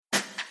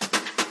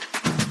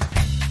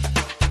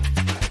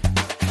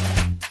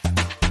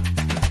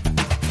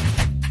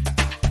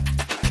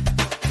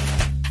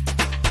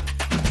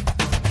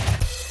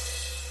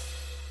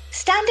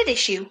standard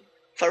issue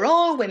for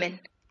all women.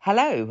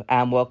 Hello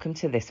and welcome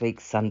to this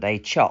week's Sunday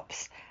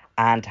Chops.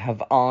 And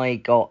have I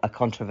got a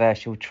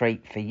controversial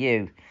treat for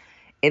you?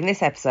 In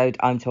this episode,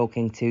 I'm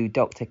talking to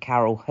Dr.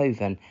 Carole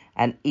Hooven,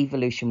 an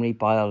evolutionary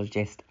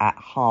biologist at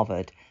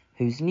Harvard,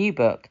 whose new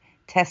book,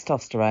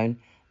 Testosterone,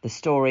 the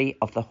story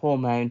of the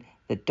hormone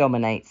that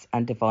dominates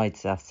and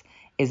divides us,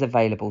 is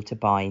available to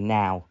buy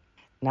now.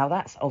 Now,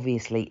 that's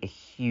obviously a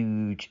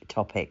huge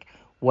topic,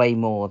 way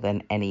more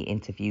than any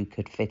interview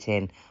could fit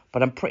in,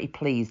 but I'm pretty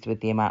pleased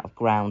with the amount of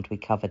ground we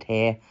covered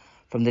here,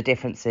 from the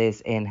differences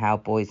in how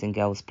boys and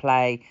girls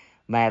play,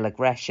 male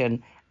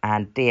aggression,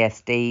 and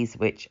DSDs,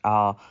 which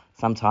are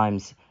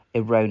sometimes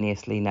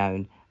erroneously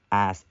known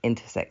as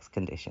intersex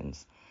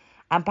conditions.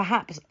 And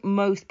perhaps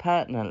most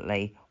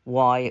pertinently,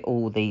 why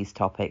all these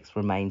topics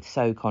remain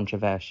so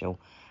controversial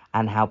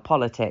and how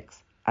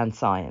politics and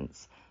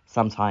science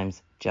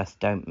sometimes just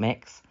don't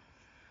mix.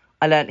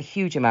 I learned a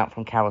huge amount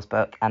from Carole's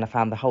book and I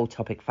found the whole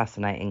topic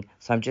fascinating,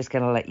 so I'm just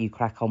going to let you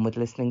crack on with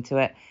listening to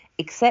it,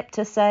 except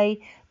to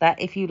say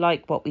that if you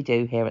like what we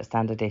do here at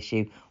Standard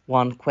Issue,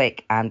 one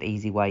quick and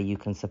easy way you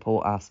can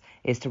support us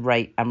is to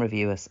rate and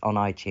review us on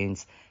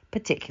iTunes,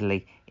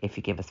 particularly if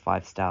you give us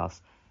 5 stars.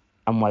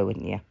 And why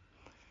wouldn't you?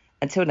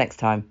 Until next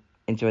time,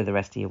 enjoy the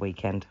rest of your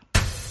weekend.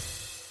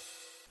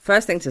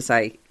 First thing to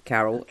say,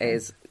 Carole,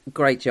 is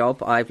great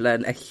job. I've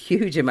learned a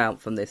huge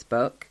amount from this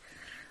book.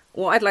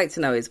 What I'd like to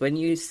know is when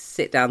you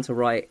sit down to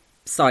write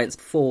science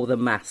for the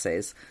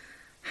masses,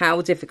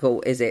 how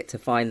difficult is it to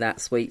find that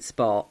sweet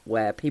spot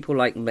where people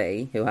like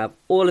me, who have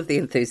all of the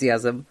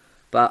enthusiasm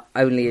but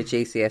only a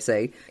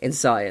GCSE in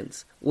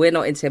science, we're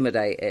not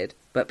intimidated,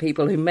 but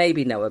people who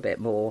maybe know a bit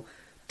more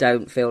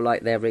don't feel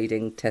like they're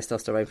reading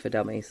Testosterone for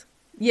Dummies?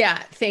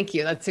 Yeah, thank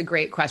you. That's a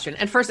great question.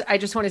 And first, I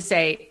just want to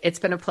say it's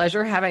been a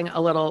pleasure having a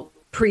little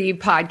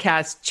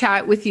pre-podcast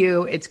chat with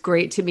you. It's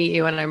great to meet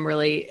you, and I'm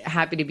really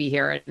happy to be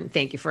here. And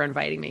thank you for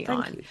inviting me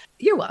on.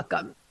 You're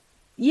welcome.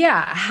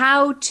 Yeah,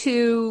 how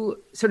to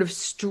sort of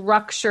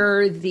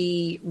structure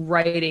the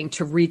writing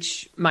to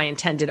reach my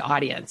intended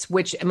audience,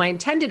 which my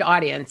intended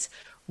audience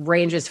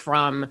ranges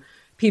from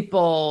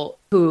people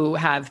who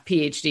have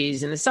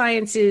PhDs in the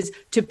sciences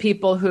to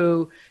people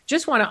who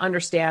just want to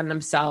understand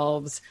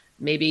themselves,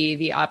 maybe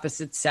the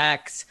opposite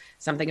sex,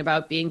 something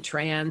about being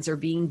trans or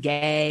being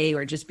gay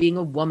or just being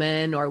a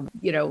woman, or,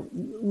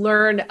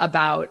 learn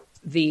about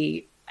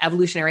the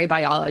evolutionary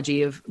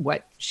biology of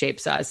what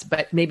shapes us,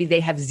 but maybe they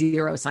have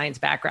zero science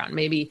background.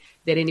 Maybe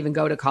they didn't even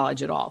go to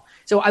college at all.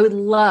 So I would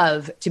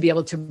love to be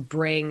able to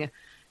bring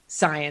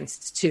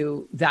science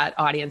to that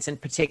audience in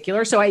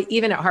particular. So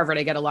even at Harvard,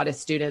 I get a lot of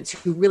students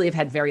who really have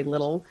had very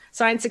little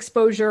science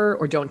exposure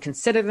or don't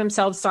consider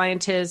themselves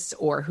scientists,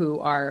 or who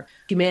are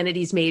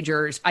humanities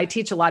majors. I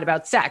teach a lot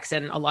about sex,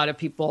 and a lot of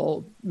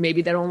people,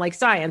 maybe they don't like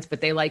science,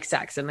 but they like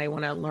sex and they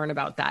want to learn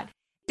about that.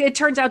 It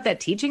turns out that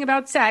teaching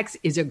about sex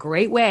is a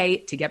great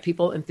way to get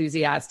people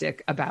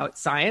enthusiastic about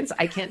science.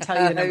 I can't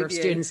tell you the number of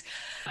students,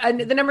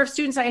 and the number of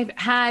students I've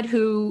had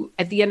who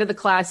at the end of the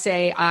class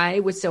say, I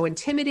was so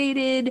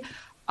intimidated,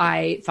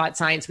 I thought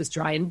science was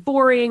dry and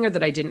boring, or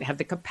that I didn't have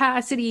the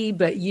capacity,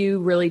 but you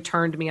really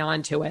turned me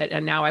on to it.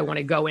 And now I want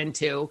to go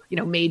into,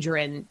 major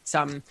in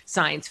some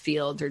science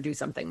field or do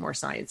something more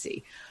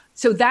sciencey.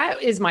 So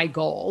that is my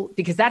goal,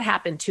 because that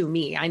happened to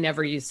me. I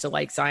never used to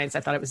like science. I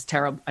thought it was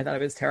terrible. I thought I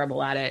was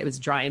terrible at it. It was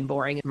dry and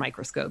boring, and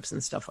microscopes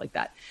and stuff like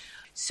that.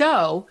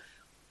 So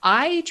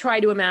I try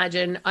to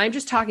imagine I'm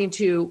just talking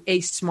to a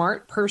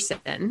smart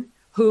person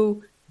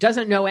who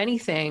doesn't know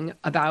anything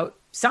about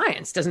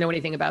science, doesn't know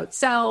anything about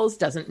cells,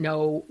 doesn't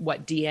know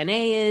what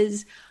DNA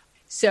is.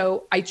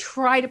 So I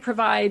try to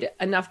provide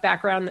enough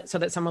background so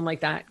that someone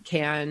like that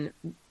can,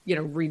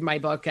 read my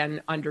book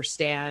and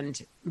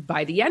understand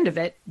by the end of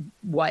it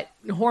what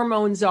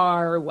hormones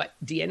are, what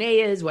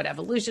DNA is, what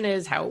evolution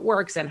is, how it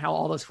works, and how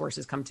all those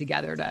forces come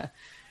together to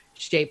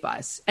shape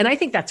us. And I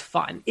think that's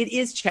fun. It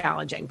is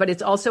challenging, but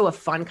it's also a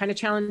fun kind of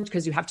challenge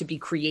because you have to be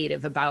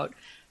creative about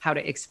how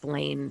to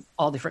explain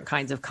all different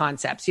kinds of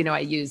concepts. I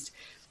used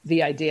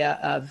the idea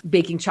of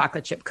baking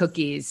chocolate chip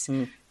cookies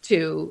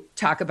to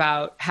talk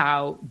about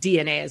how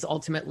DNA is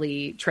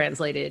ultimately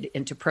translated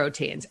into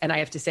proteins. And I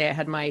have to say, I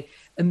had my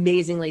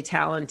amazingly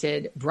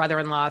talented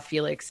brother-in-law,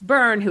 Felix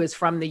Byrne, who is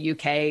from the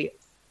UK.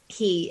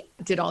 He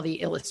did all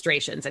the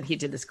illustrations, and he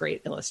did this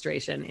great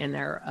illustration in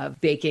there of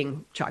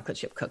baking chocolate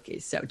chip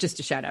cookies. So just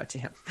a shout out to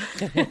him.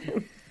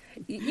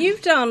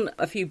 You've done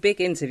a few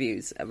big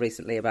interviews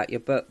recently about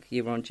your book.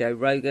 You were on Joe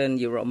Rogan,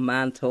 you were on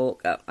Man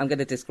Talk. I'm going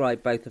to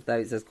describe both of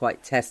those as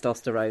quite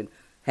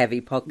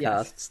testosterone-heavy podcasts.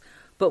 Yes.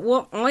 But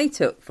what I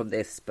took from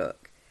this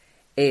book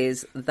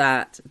is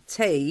that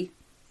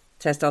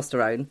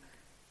testosterone,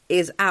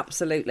 is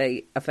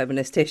absolutely a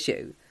feminist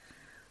issue,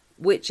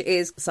 which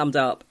is summed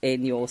up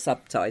in your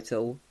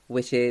subtitle,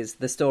 which is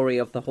the story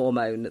of the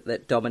hormone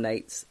that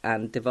dominates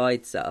and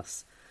divides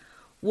us.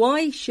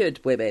 Why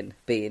should women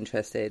be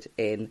interested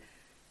in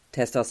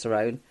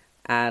testosterone?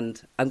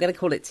 And I'm going to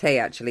call it T,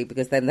 actually,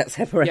 because then that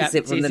separates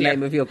it from the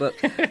name of your book.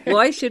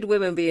 Why should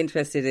women be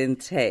interested in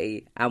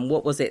T? And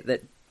what was it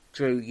that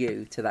drew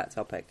you to that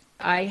topic?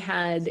 I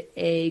had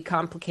a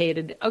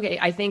complicated,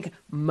 I think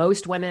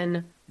most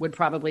women would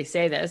probably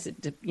say this.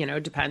 It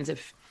depends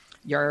if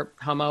you're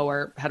homo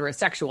or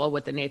heterosexual,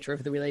 what the nature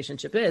of the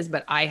relationship is.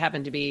 But I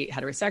happen to be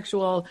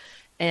heterosexual,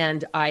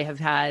 and I have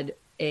had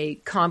a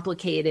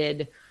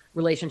complicated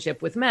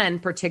relationship with men,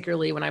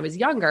 particularly when I was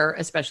younger,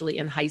 especially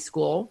in high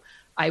school.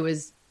 I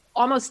was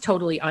almost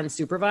totally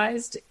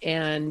unsupervised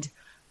and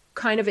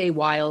kind of a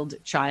wild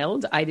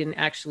child. I didn't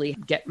actually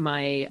get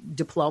my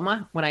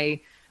diploma when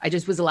I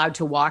just was allowed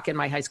to walk in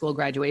my high school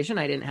graduation.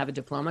 I didn't have a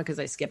diploma because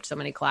I skipped so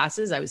many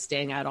classes. I was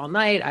staying out all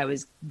night. I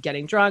was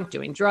getting drunk,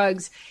 doing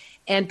drugs.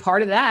 And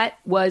part of that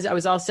was I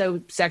was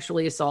also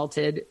sexually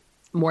assaulted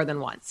more than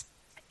once.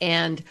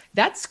 And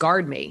that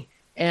scarred me.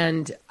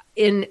 And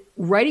in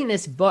writing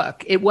this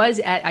book,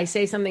 I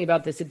say something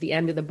about this at the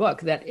end of the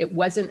book, that it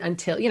wasn't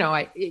until,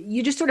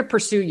 you just sort of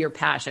pursue your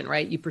passion,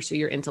 right? You pursue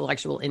your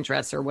intellectual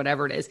interests or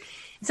whatever it is.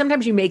 And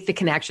sometimes you make the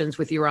connections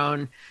with your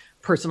own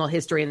personal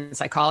history and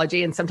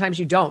psychology, and sometimes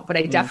you don't. But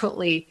I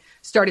definitely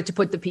started to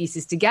put the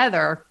pieces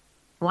together.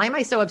 Why am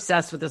I so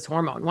obsessed with this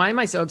hormone? Why am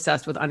I so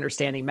obsessed with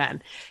understanding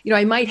men?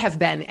 I might have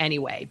been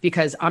anyway,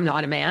 because I'm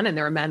not a man, and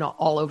there are men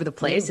all over the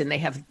place, and they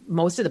have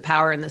most of the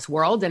power in this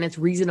world. And it's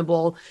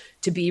reasonable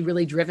to be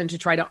really driven to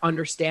try to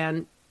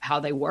understand how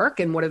they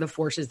work and what are the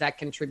forces that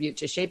contribute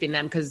to shaping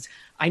them. Because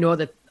I know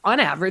that on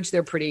average,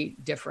 they're pretty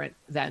different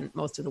than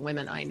most of the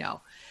women I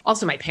know.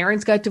 Also, my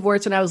parents got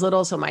divorced when I was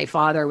little. So my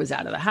father was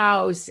out of the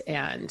house,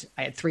 and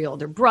I had 3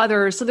 older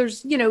brothers. So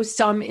there's,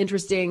 some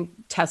interesting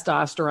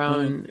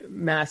testosterone,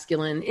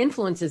 masculine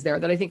influences there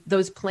that I think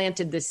those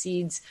planted the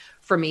seeds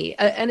for me.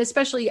 And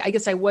especially, I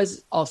guess I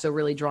was also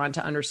really drawn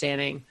to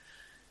understanding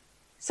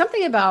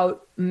something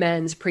about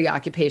men's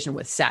preoccupation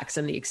with sex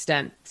and the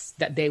extent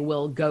that they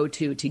will go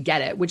to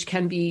get it, which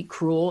can be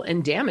cruel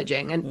and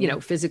damaging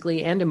and,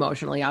 physically and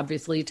emotionally,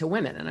 obviously, to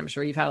women. And I'm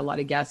sure you've had a lot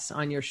of guests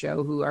on your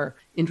show who are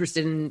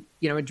interested in,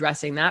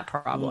 addressing that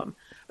problem.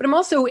 But I'm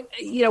also,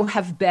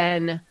 have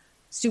been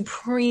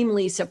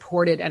supremely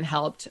supported and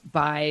helped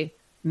by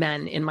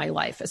men in my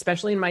life,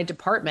 especially in my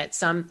department.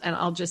 And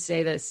I'll just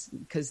say this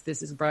because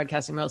this is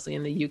broadcasting mostly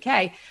in the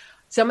UK.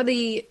 Some of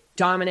the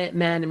dominant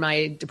men in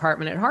my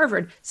department at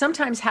Harvard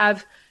sometimes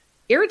have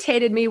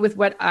irritated me with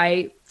what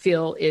I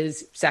feel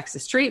is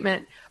sexist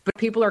treatment, but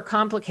people are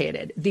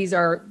complicated. These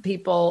are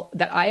people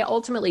that I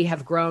ultimately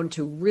have grown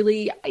to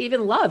really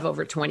even love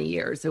over 20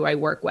 years, who I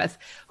work with,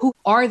 who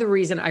are the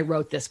reason I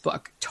wrote this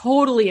book,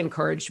 totally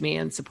encouraged me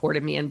and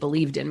supported me and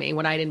believed in me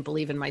when I didn't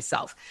believe in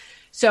myself.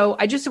 So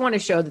I just want to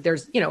show that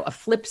there's, a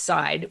flip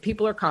side.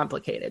 People are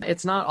complicated.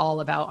 It's not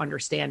all about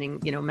understanding,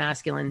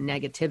 masculine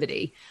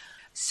negativity.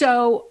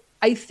 So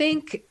I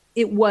think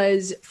it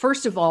was,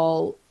 first of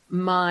all,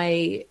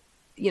 my,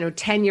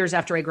 10 years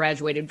after I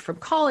graduated from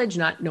college,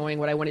 not knowing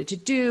what I wanted to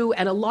do,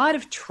 and a lot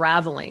of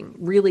traveling,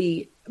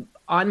 really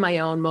on my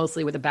own,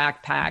 mostly with a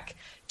backpack,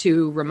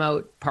 to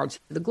remote parts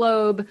of the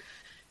globe,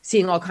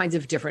 seeing all kinds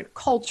of different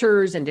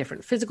cultures and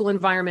different physical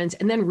environments,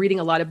 and then reading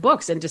a lot of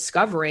books and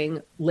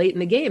discovering late in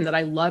the game that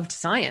I loved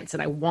science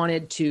and I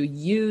wanted to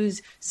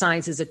use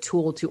science as a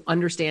tool to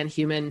understand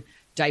human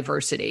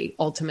diversity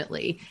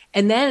ultimately.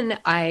 And then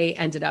I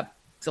ended up,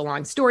 it's a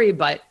long story,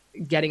 but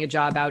getting a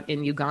job out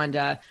in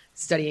Uganda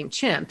studying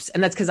chimps.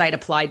 And that's because I had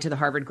applied to the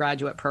Harvard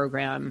graduate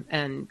program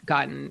and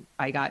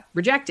I got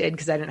rejected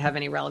because I didn't have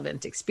any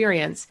relevant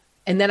experience.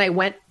 And then I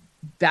went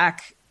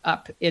back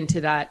up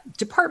into that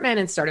department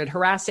and started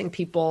harassing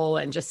people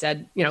and just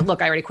said,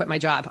 look, I already quit my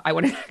job. I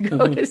want to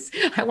go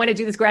I want to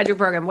do this graduate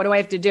program. What do I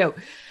have to do?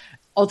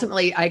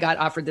 Ultimately, I got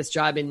offered this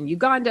job in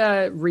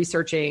Uganda,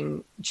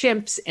 researching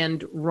chimps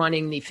and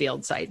running the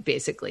field site,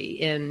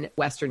 basically, in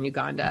Western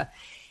Uganda.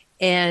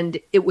 And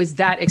it was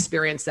that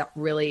experience that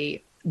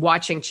really,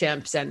 watching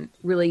chimps and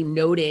really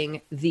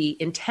noting the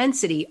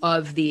intensity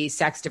of the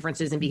sex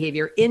differences in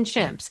behavior in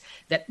chimps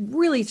that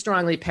really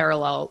strongly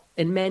parallel,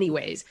 in many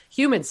ways,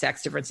 human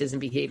sex differences in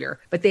behavior,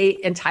 but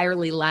they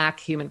entirely lack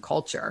human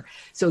culture.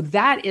 So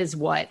that is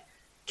what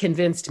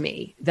convinced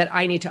me that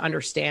I need to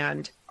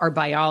understand our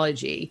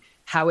biology,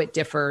 how it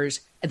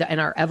differs,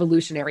 and our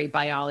evolutionary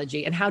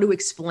biology, and how to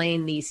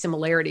explain the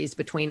similarities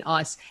between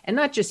us and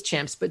not just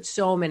chimps, but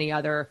so many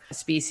other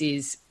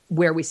species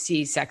where we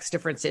see sex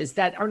differences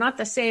that are not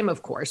the same,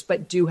 of course,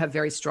 but do have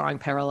very strong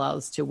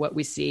parallels to what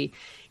we see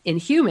in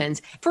humans.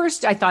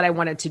 First, I thought I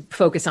wanted to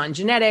focus on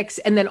genetics,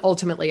 and then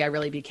ultimately I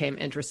really became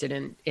interested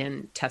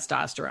in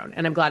testosterone.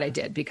 And I'm glad I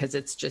did, because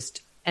it's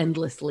just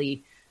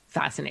endlessly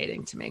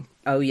fascinating to me.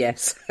 Oh,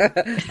 yes.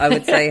 I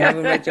would say,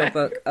 having read your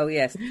book, oh,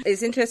 yes.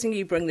 It's interesting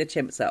you bring the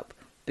chimps up,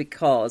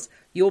 because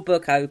your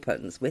book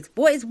opens with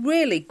what is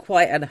really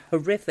quite a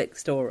horrific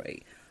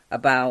story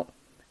about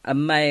a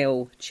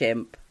male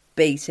chimp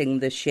beating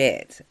the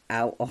shit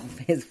out of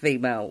his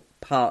female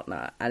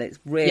partner. And it's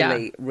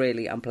really,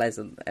 really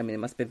unpleasant. I mean, it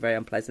must be very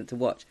unpleasant to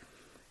watch.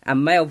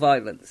 And male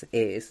violence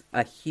is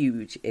a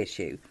huge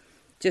issue.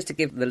 Just to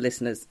give the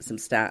listeners some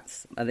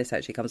stats, and this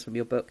actually comes from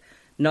your book,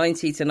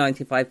 90 to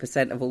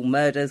 95% of all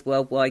murders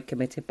worldwide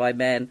committed by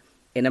men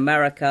In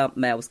America,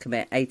 males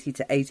commit 80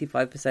 to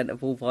 85%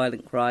 of all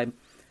violent crime.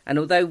 And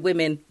although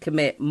women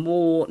commit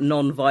more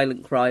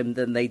non-violent crime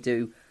than they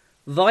do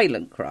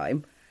violent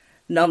crime,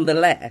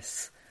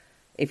 nonetheless,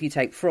 if you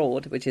take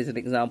fraud, which is an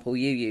example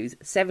you use,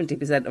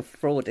 70% of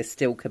fraud is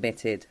still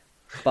committed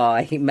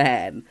by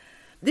men.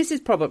 This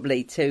is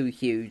probably too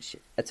huge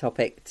a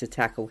topic to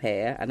tackle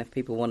here. And if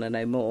people want to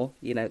know more,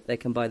 they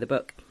can buy the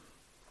book.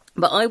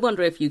 But I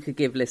wonder if you could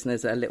give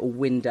listeners a little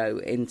window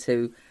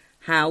into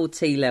how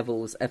T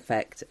levels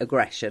affect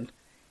aggression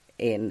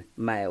in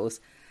males.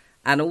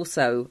 And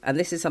also, and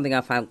this is something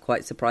I found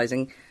quite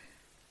surprising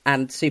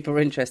and super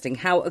interesting,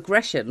 how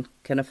aggression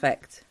can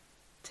affect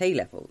T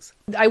levels.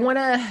 I want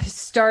to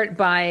start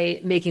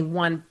by making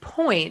one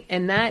point,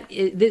 and that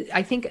is,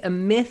 I think a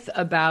myth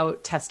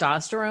about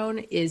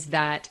testosterone is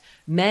that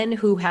men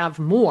who have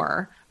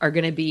more are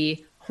going to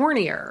be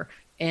hornier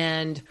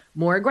and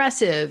more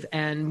aggressive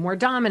and more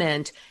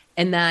dominant,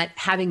 and that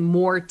having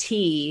more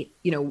T,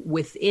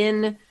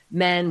 within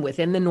men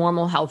within the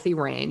normal healthy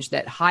range,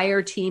 that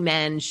higher T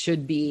men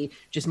should be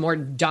just more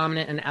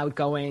dominant and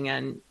outgoing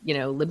and,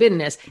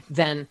 libidinous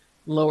than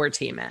lower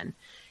T men.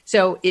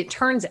 So it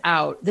turns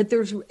out that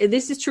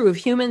this is true of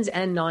humans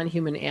and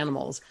non-human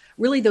animals.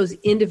 Really, those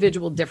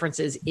individual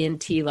differences in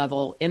T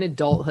level in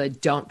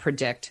adulthood don't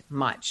predict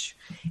much.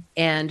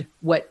 And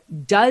what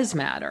does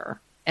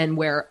matter, and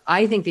where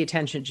I think the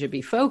attention should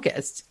be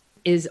focused,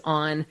 is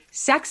on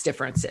sex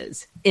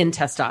differences in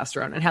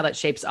testosterone and how that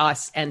shapes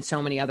us and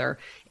so many other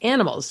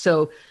animals.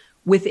 So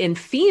within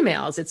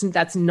females,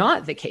 that's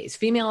not the case.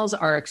 Females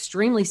are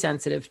extremely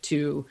sensitive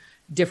to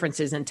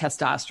differences in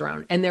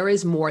testosterone, and there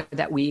is more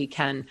that we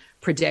can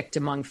predict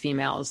among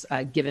females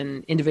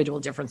given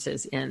individual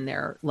differences in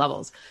their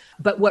levels.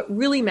 But what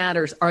really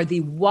matters are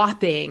the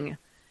whopping,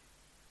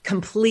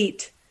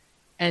 complete,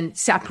 and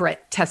separate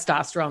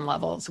testosterone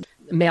levels.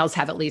 Males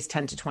have at least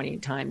 10 to 20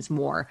 times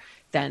more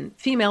than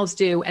females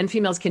do, and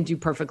females can do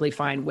perfectly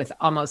fine with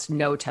almost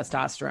no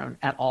testosterone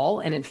at all.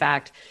 And in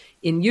fact,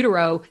 in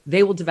utero,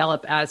 they will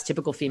develop as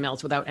typical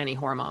females without any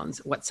hormones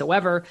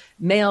whatsoever.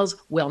 Males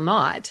will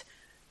not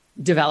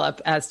develop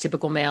as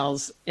typical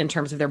males in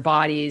terms of their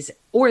bodies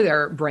or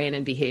their brain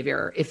and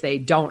behavior if they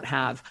don't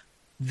have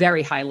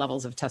very high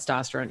levels of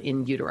testosterone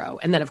in utero.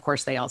 And then, of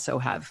course, they also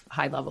have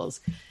high levels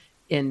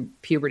in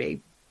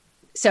puberty.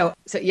 So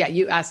yeah,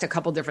 you asked a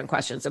couple different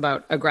questions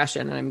about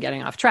aggression, and I'm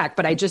getting off track,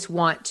 but I just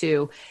want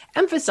to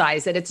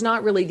emphasize that it's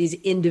not really these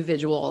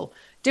individual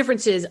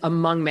differences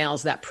among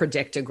males that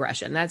predict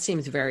aggression. That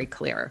seems very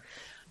clear.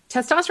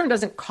 Testosterone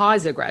doesn't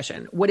cause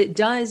aggression. What it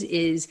does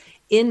is,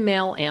 in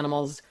male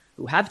animals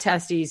who have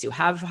testes, who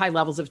have high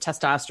levels of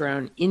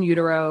testosterone in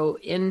utero,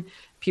 in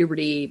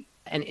puberty,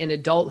 and in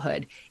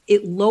adulthood,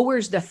 it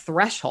lowers the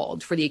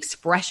threshold for the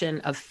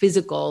expression of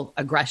physical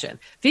aggression.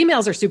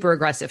 Females are super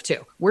aggressive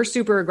too. We're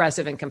super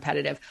aggressive and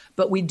competitive,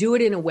 but we do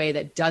it in a way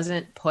that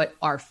doesn't put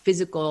our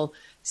physical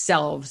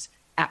selves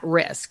at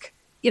risk.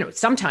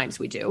 Sometimes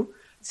we do.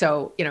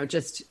 So,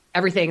 just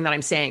everything that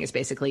I'm saying is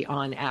basically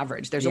on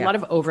average. There's a lot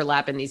of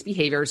overlap in these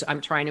behaviors. I'm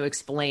trying to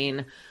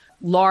explain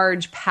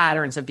large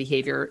patterns of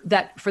behavior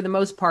that, for the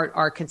most part,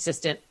 are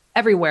consistent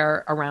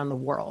everywhere around the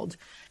world.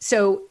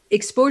 So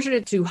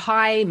exposure to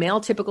high male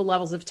typical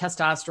levels of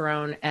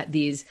testosterone at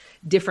these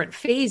different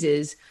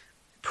phases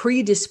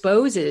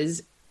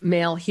predisposes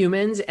male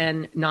humans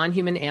and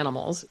non-human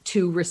animals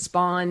to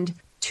respond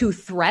to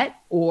threat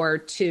or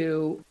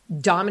to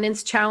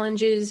dominance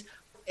challenges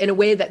in a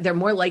way that they're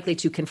more likely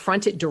to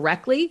confront it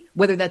directly,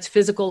 whether that's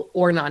physical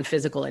or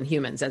non-physical in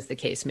humans, as the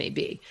case may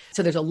be.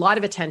 So there's a lot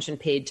of attention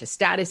paid to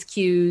status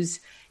cues.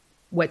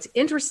 What's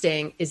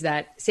interesting is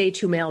that, say,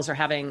 two men are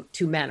having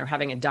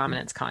a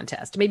dominance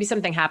contest. Maybe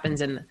something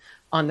happens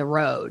on the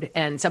road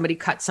and somebody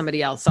cuts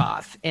somebody else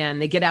off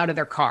and they get out of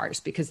their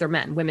cars because they're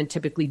men. Women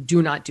typically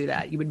do not do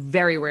that. You would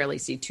very rarely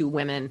see two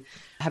women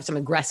have some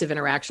aggressive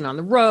interaction on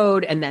the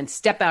road and then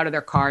step out of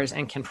their cars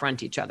and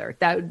confront each other.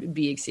 That would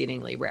be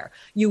exceedingly rare.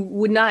 You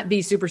would not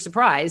be super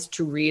surprised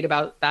to read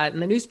about that in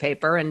the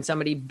newspaper and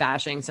somebody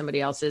bashing somebody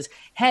else's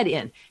head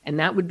in. And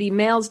that would be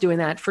males doing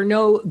that for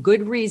no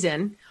good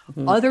reason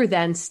other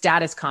than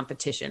status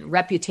competition,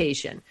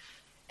 reputation,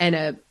 and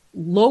a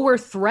lower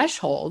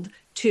threshold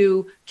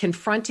to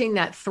confronting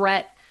that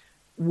threat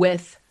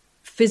with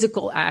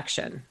physical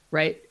action,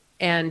 right?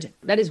 And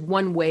that is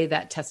one way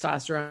that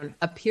testosterone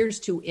appears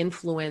to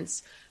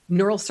influence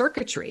neural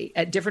circuitry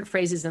at different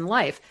phases in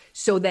life,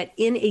 so that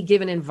in a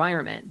given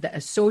environment, a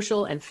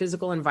social and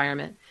physical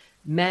environment,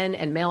 men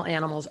and male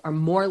animals are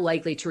more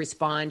likely to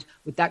respond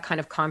with that kind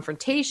of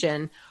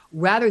confrontation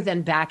rather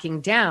than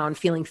backing down,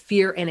 feeling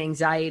fear and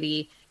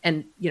anxiety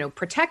and,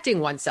 protecting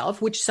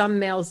oneself, which some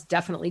males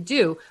definitely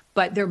do,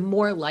 but they're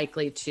more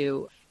likely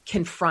to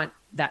confront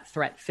that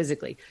threat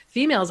physically.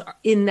 Females are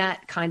in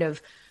that kind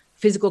of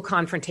physical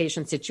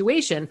confrontation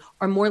situation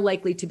are more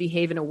likely to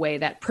behave in a way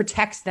that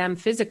protects them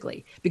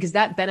physically, because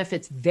that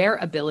benefits their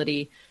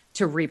ability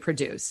to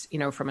reproduce.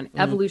 From an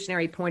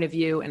evolutionary point of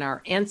view, in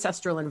our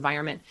ancestral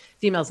environment,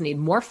 females need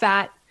more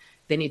fat,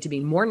 They need to be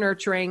more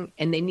nurturing,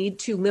 and they need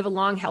to live a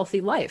long, healthy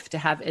life to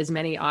have as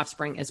many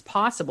offspring as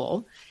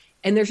possible.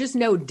 And there's just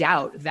no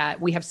doubt that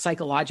we have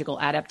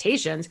psychological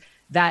adaptations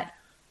that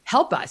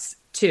help us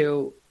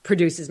to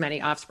produce as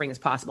many offspring as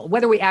possible.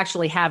 Whether we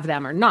actually have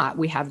them or not,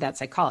 we have that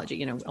psychology.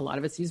 You know, a lot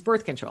of us use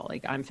birth control.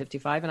 Like I'm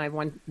 55 and I have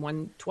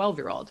one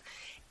 12-year-old.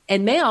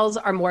 And males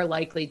are more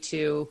likely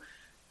to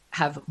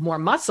have more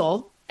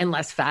muscle and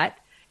less fat.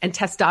 And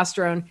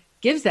testosterone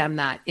gives them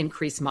that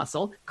increased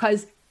muscle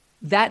because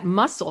that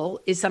muscle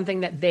is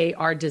something that they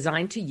are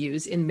designed to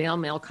use in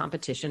male-male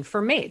competition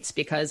for mates,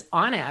 because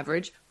on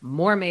average,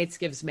 more mates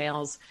gives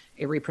males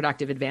a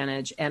reproductive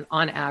advantage. And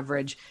on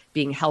average,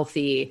 being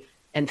healthy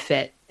and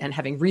fit and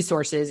having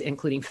resources,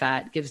 including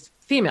fat, gives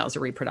females a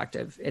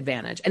reproductive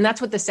advantage. And that's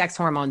what the sex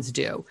hormones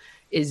do,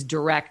 is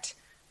direct,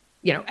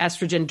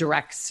 estrogen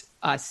directs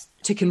us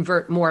to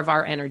convert more of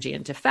our energy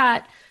into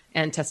fat,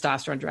 and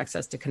testosterone directs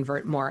us to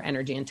convert more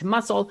energy into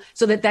muscle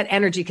so that that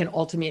energy can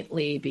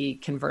ultimately be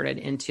converted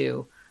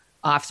into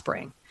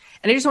offspring.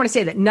 And I just want to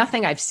say that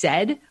nothing I've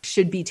said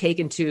should be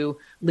taken to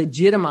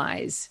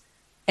legitimize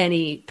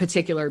any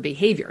particular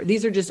behavior.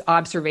 These are just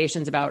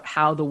observations about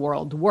how the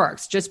world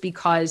works. Just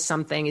because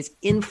something is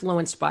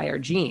influenced by our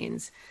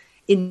genes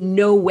in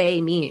no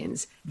way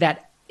means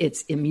that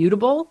it's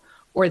immutable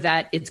or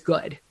that it's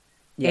good.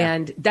 Yeah.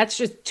 And that's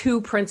just two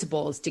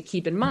principles to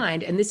keep in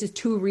mind. And this is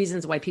two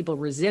reasons why people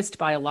resist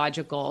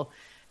biological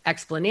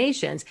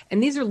explanations.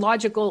 And these are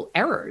logical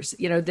errors.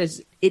 It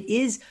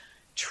is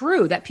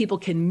true that people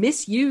can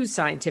misuse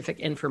scientific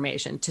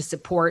information to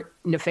support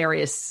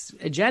nefarious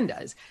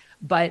agendas.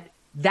 But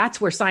that's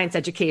where science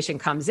education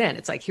comes in.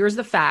 It's like, here's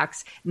the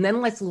facts, and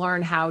then let's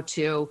learn how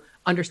to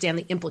understand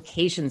the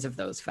implications of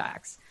those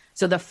facts.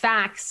 So the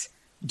facts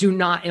do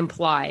not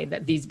imply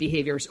that these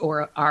behaviors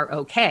are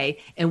okay.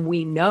 And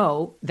we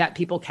know that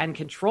people can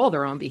control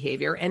their own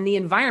behavior, and the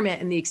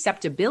environment and the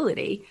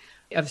acceptability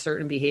of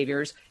certain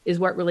behaviors is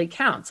what really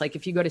counts. Like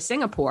if you go to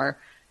Singapore,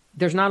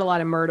 there's not a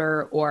lot of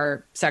murder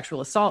or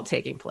sexual assault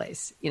taking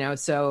place,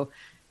 so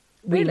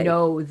we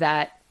know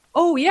that.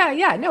 Oh,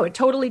 yeah. No, it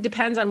totally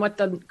depends on what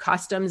the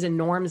customs and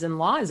norms and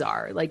laws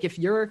are. Like if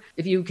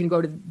you can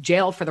go to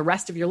jail for the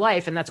rest of your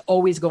life, and that's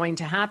always going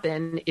to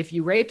happen if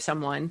you rape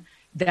someone,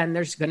 then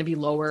there's going to be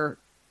lower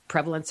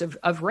prevalence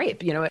of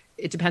rape.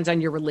 It depends on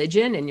your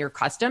religion and your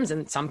customs.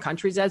 In some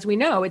countries, as we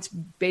know, it's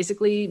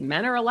basically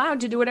men are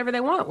allowed to do whatever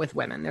they want with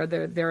women.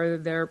 They're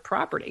their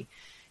property.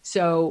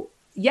 So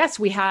yes,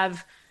 we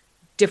have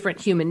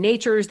different human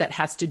natures that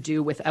has to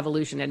do with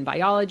evolution and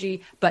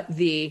biology, but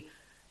the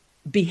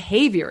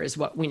behavior is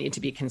what we need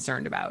to be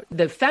concerned about.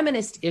 The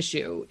feminist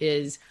issue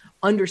is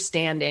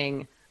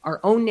understanding our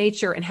own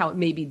nature and how it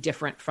may be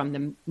different from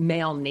the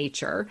male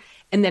nature,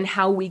 and then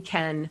how we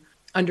can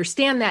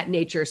understand that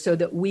nature so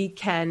that we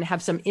can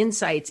have some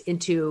insights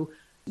into,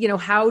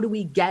 how do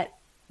we get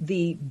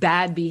the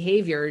bad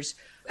behaviors?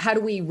 How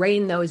do we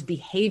rein those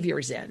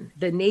behaviors in?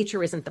 The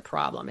nature isn't the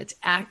problem. It's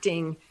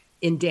acting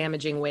in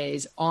damaging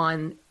ways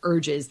on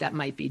urges that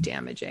might be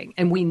damaging.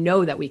 And we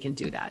know that we can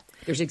do that.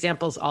 There's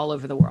examples all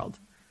over the world.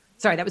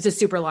 Sorry, that was a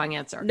super long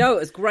answer. No, it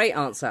was a great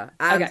answer.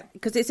 And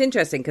because it's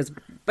interesting, because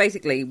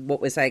basically what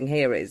we're saying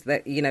here is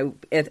that,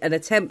 an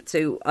attempt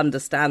to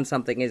understand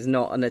something is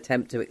not an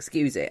attempt to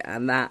excuse it.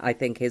 And that, I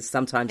think, is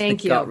sometimes the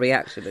gut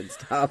reaction and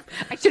stuff.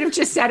 I should have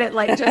just said it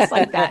just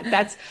like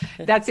that.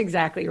 That's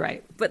exactly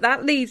right. But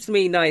that leads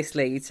me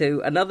nicely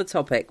to another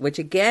topic, which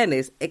again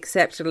is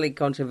exceptionally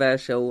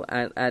controversial,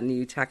 and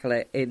you tackle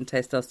it in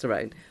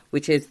Testosterone,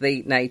 which is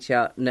the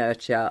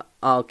nature-nurture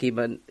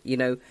argument,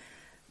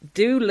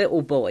 Do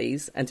little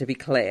boys, and to be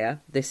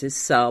clear, this is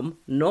some,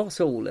 not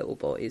all little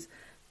boys,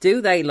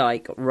 do they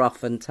like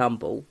rough and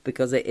tumble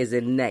because it is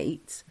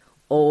innate,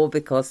 or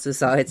because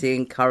society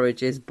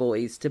encourages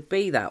boys to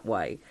be that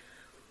way?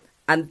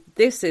 And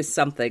this is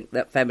something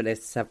that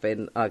feminists have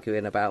been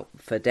arguing about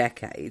for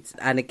decades.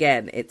 And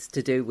again, it's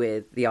to do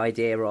with the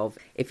idea of,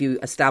 if you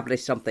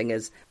establish something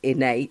as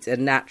innate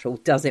and natural,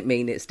 does it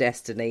mean it's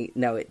destiny?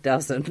 No, it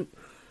doesn't.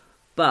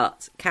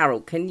 But, Carole,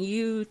 can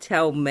you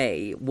tell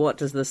me, what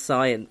does the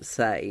science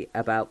say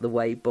about the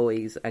way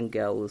boys and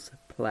girls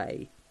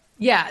play?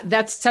 Yeah,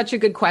 that's such a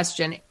good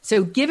question.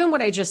 So given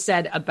what I just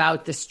said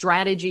about the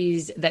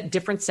strategies that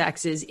different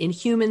sexes in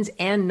humans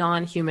and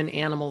non-human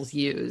animals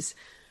use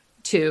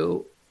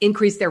to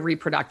increase their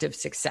reproductive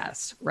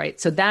success, right?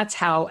 So that's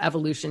how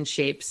evolution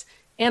shapes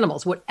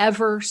animals.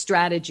 Whatever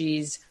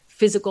strategies,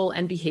 physical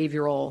and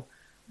behavioral,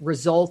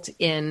 result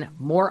in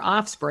more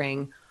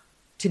offspring,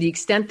 to the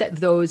extent that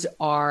those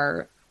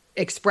are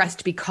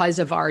expressed because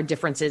of our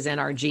differences in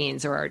our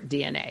genes or our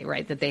DNA,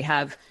 right? That they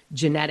have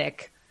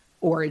genetic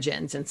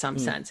origins in some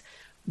sense.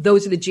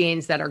 Those are the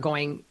genes that are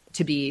going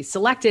to be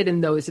selected,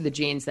 and those are the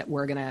genes that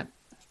we're going to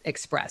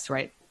express,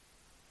 right?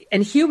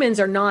 And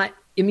humans are not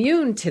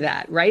immune to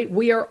that, right?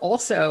 We are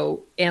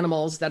also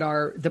animals that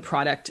are the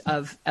product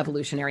of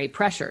evolutionary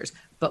pressures.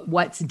 But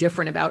what's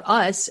different about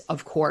us,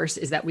 of course,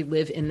 is that we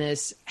live in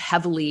this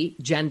heavily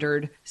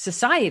gendered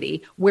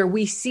society where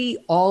we see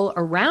all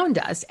around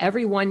us,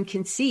 everyone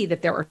can see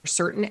that there are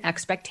certain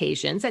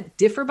expectations that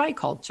differ by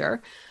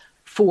culture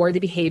for the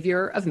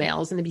behavior of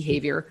males and the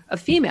behavior of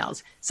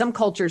females. Some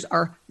cultures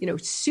are,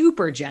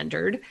 super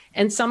gendered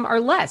and some are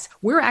less.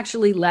 We're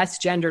actually less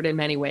gendered in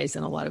many ways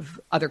than a lot of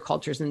other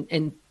cultures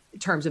in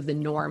terms of the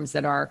norms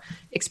that are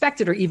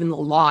expected, or even the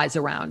laws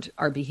around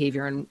our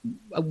behavior and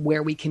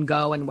where we can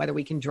go and whether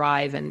we can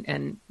drive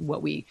and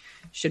what we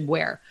should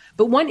wear.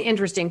 But one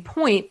interesting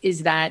point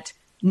is that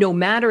no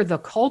matter the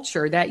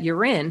culture that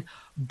you're in,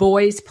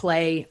 boys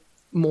play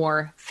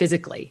more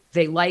physically.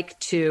 They like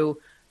to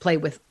play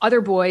with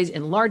other boys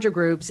in larger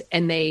groups,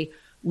 and they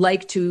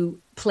like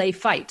to play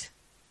fight,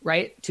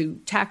 right? To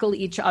tackle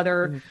each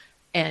other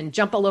and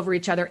jump all over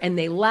each other, and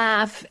they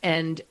laugh,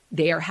 and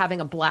they are having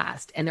a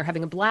blast. And they're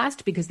having a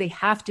blast because they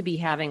have to be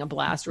having a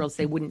blast, or else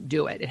they wouldn't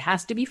do it. It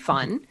has to be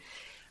fun.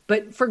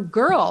 But for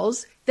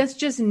girls, that's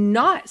just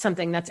not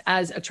something that's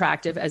as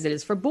attractive as it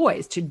is for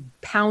boys, to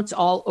pounce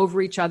all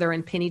over each other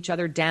and pin each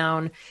other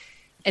down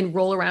and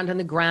roll around on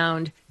the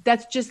ground.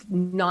 That's just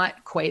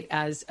not quite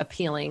as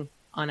appealing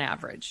on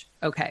average.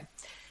 Okay.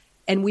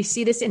 And we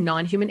see this in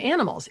non-human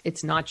animals.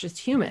 It's not just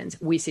humans.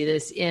 We see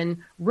this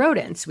in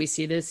rodents. We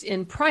see this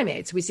in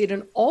primates. We see it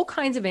in all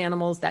kinds of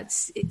animals, that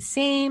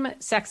same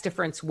sex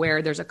difference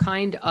where there's a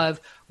kind of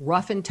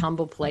rough and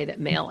tumble play that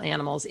male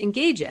animals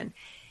engage in.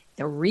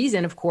 The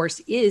reason, of course,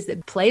 is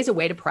that play is a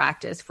way to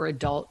practice for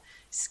adult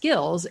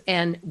skills,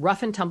 and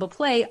rough and tumble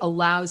play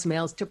allows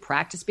males to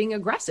practice being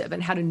aggressive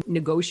and how to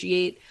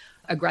negotiate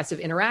aggressive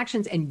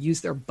interactions and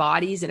use their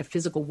bodies in a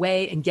physical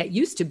way and get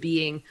used to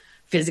being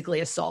physically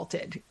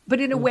assaulted, but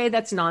in a way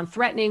that's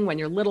non-threatening. When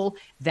you're little,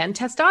 then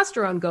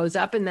testosterone goes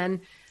up and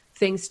then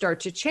things start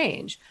to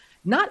change.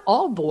 Not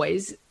all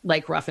boys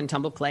like rough and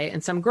tumble play,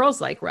 and some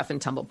girls like rough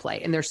and tumble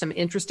play. And there's some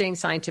interesting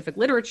scientific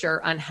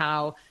literature on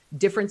how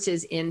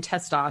differences in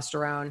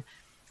testosterone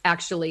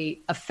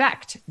actually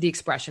affect the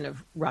expression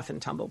of rough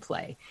and tumble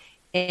play.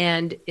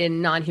 And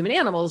in non-human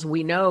animals,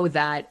 we know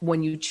that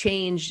when you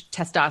change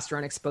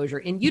testosterone exposure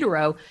in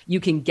utero,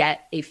 you can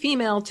get a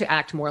female to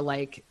act more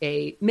like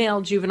a male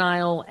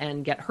juvenile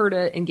and get her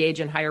to engage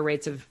in higher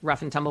rates of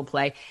rough and tumble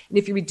play. And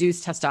if you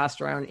reduce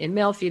testosterone in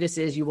male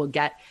fetuses, you will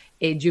get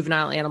a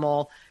juvenile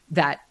animal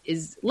that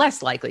is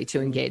less likely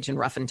to engage in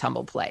rough and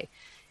tumble play.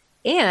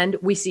 And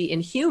we see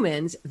in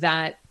humans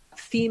that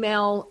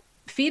female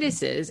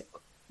fetuses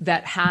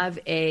that have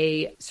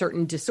a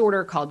certain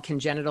disorder called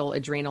congenital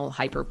adrenal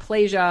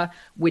hyperplasia,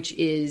 which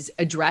is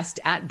addressed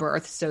at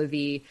birth. So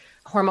the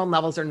hormone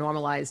levels are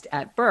normalized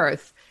at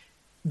birth.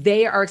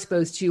 They are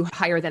exposed to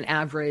higher than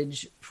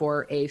average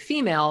for a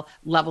female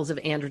levels of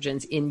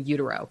androgens in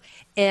utero.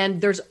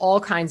 And there's all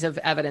kinds of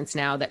evidence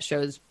now that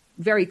shows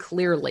very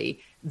clearly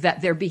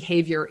that their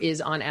behavior is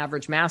on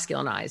average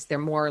masculinized. They're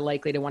more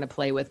likely to want to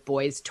play with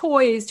boys'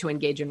 toys, to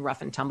engage in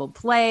rough and tumble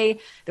play.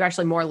 They're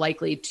actually more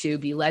likely to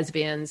be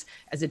lesbians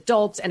as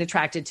adults and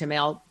attracted to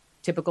male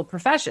typical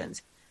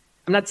professions.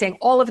 I'm not saying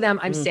all of them.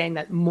 I'm saying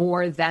that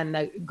more than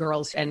the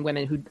girls and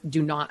women who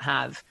do not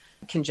have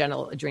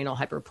congenital adrenal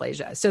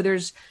hyperplasia. So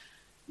there's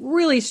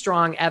really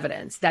strong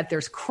evidence that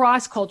there's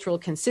cross-cultural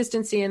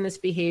consistency in this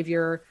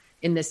behavior,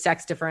 in this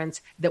sex difference,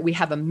 that we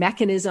have a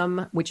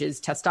mechanism, which is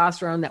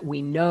testosterone, that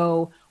we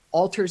know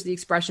alters the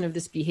expression of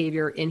this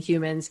behavior in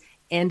humans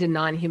and in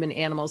non-human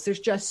animals. There's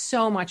just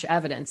so much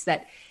evidence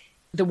that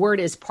the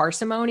word is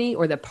parsimony,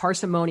 or the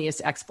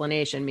parsimonious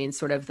explanation means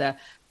sort of the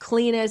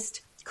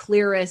cleanest,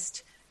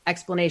 clearest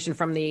explanation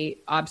from the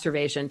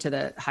observation to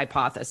the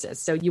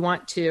hypothesis. So you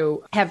want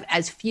to have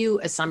as few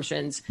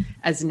assumptions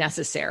as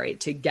necessary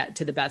to get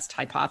to the best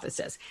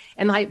hypothesis.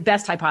 And the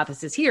best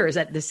hypothesis here is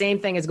that the same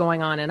thing is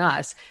going on in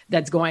us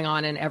that's going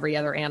on in every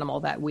other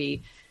animal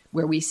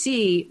where we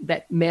see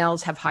that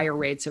males have higher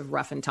rates of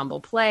rough and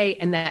tumble play,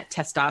 and that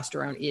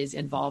testosterone is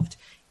involved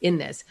in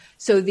this.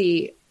 So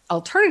the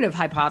alternative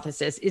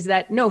hypothesis is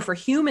that no, for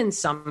humans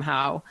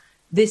somehow,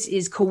 this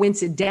is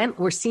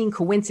coincidental. We're seeing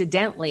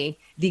coincidentally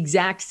the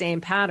exact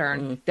same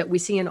pattern that we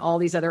see in all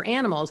these other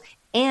animals.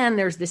 And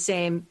there's the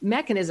same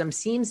mechanism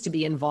seems to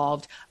be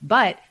involved.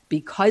 But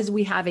because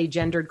we have a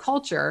gendered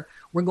culture,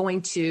 we're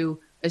going to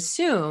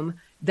assume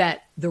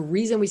that the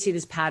reason we see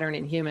this pattern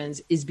in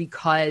humans is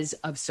because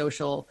of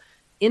social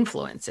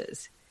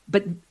influences.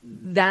 But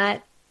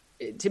that,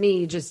 to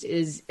me, just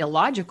is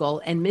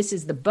illogical and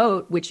misses the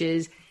boat, which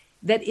is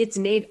that it's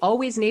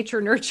always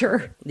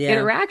nature-nurture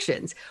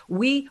interactions.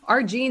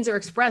 Our genes are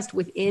expressed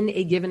within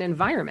a given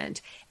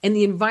environment, and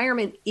the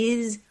environment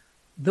is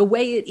the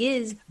way it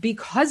is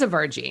because of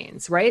our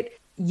genes, right?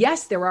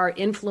 Yes, there are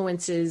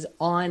influences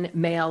on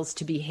males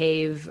to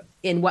behave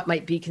in what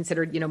might be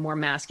considered, more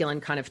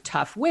masculine kind of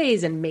tough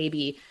ways, and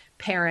maybe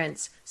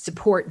parents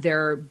support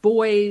their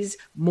boys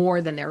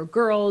more than their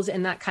girls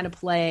in that kind of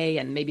play,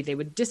 and maybe they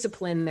would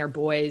discipline their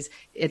boys.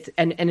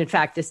 And in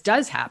fact, this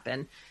does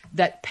happen.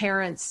 that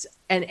parents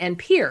and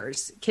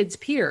peers, kids'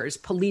 peers,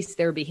 police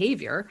their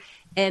behavior.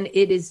 And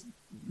it is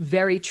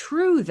very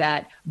true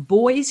that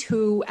boys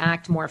who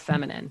act more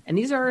feminine, and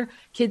these are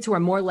kids who are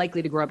more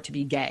likely to grow up to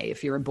be gay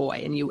if you're a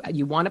boy and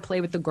you want to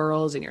play with the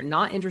girls and you're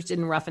not interested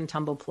in rough and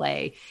tumble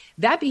play,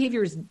 that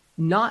behavior is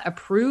not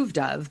approved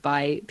of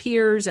by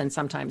peers and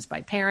sometimes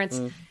by parents.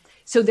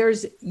 So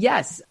there's,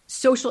 yes,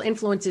 social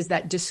influences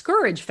that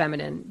discourage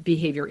feminine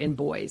behavior in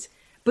boys,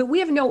 but we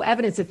have no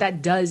evidence that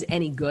that does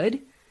any good.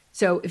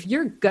 So if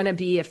you're going to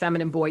be a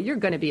feminine boy, you're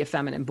going to be a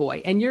feminine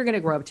boy, and you're going to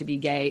grow up to be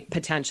gay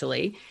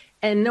potentially,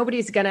 and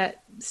nobody's going to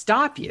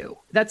stop you.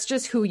 That's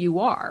just who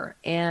you are.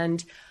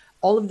 And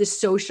all of this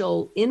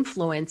social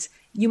influence,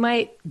 you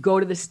might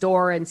go to the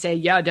store and say,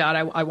 yeah, Dad,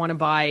 I want to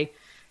buy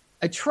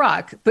a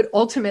truck, but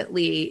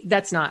ultimately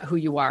that's not who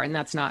you are. And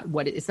that's not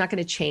it's not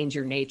going to change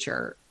your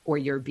nature or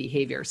your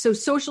behavior. So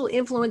social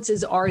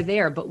influences are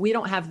there, but we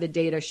don't have the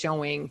data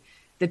showing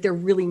that they're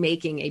really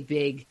making a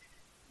big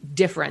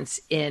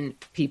difference in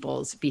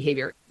people's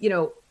behavior.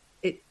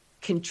 It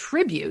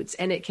contributes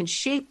and it can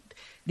shape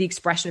the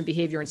expression of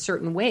behavior in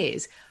certain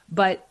ways,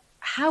 but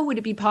how would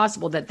it be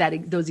possible that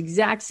those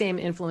exact same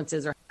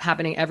influences are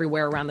happening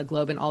everywhere around the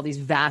globe in all these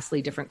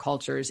vastly different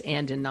cultures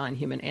and in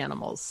non-human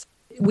animals?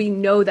 We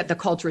know that the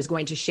culture is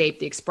going to shape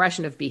the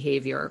expression of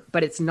behavior,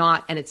 but it's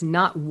not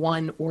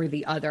one or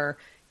the other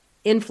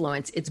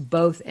influence. It's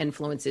both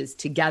influences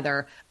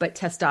together, but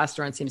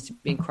testosterone seems to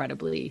be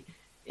incredibly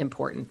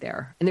important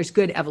there. And there's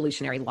good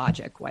evolutionary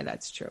logic why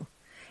that's true.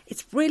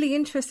 It's really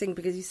interesting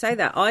because you say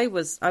that. I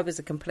was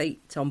a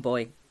complete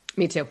tomboy.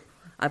 Me too.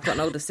 I've got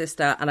an older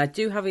sister and I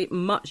do have a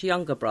much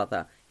younger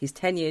brother. He's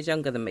 10 years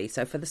younger than me.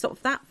 So for the sort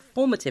of that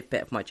formative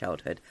bit of my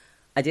childhood,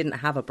 I didn't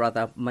have a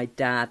brother. My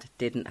dad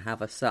didn't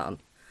have a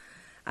son.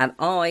 And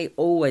I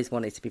always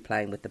wanted to be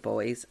playing with the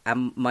boys,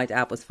 and my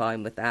dad was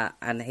fine with that.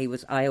 And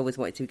I always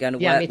wanted to go to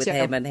work with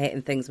him and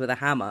hitting things with a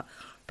hammer.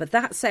 But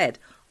that said,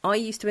 I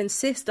used to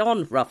insist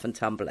on rough and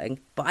tumbling,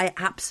 but I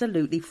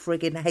absolutely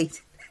friggin' hated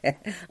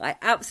it. I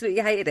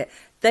absolutely hated it.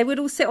 They would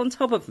all sit on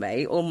top of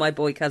me, all my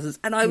boy cousins,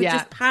 and I would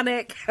just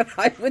panic and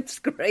I would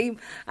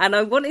scream. And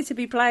I wanted to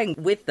be playing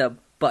with them,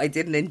 but I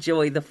didn't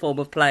enjoy the form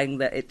of playing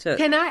that it took.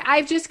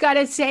 I've just got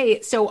to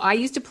say, so I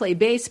used to play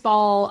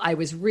baseball. I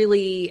was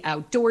really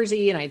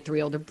outdoorsy and I had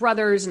 3 older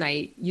brothers and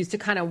I used to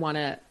kind of want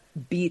to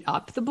beat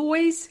up the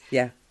boys.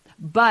 Yeah.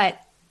 But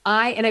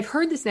I've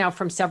heard this now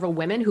from several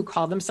women who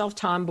call themselves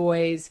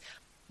tomboys.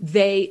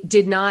 They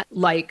did not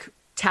like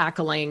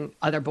tackling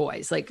other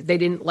boys. Like they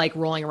didn't like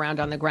rolling around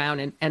on the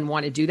ground and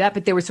want to do that,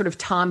 but they were sort of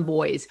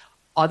tomboys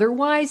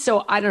otherwise.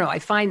 So I don't know. I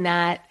find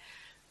that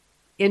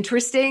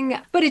interesting,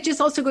 but it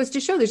just also goes to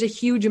show there's a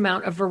huge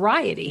amount of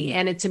variety,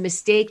 and it's a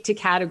mistake to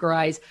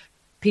categorize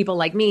people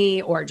like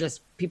me or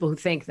just people who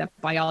think that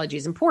biology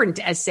is important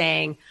as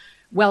saying,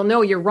 well,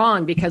 no, you're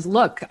wrong because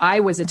look,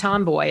 I was a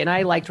tomboy and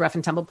I liked rough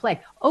and tumble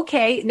play.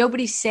 Okay.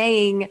 Nobody's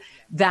saying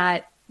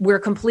that we're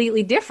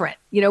completely different.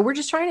 We're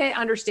just trying to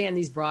understand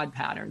these broad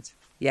patterns.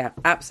 Yeah,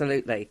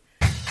 absolutely.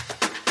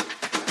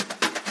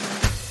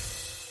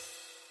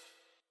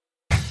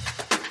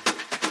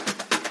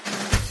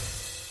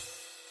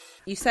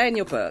 You say in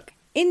your book,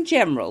 in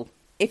general,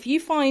 if you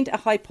find a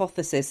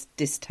hypothesis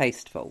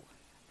distasteful,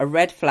 a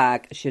red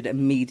flag should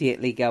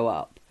immediately go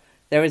up.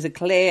 There is a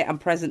clear and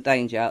present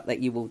danger that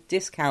you will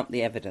discount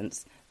the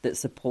evidence that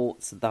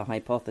supports the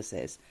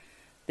hypothesis.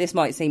 This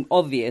might seem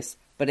obvious,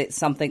 but it's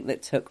something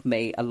that took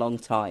me a long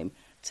time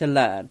to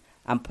learn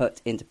and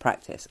put into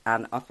practice.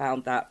 And I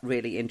found that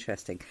really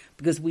interesting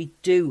because we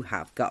do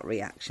have gut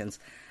reactions.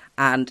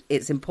 And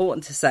it's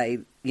important to say,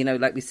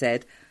 like we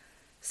said,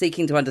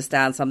 seeking to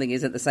understand something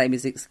isn't the same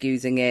as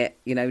excusing it.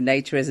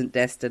 Nature isn't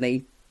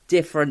destiny.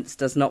 Difference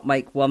does not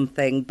make one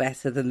thing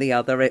better than the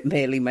other. It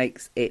merely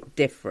makes it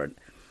different.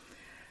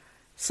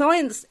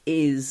 Science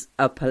is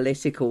a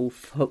political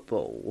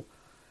football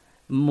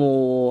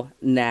more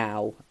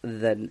now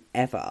than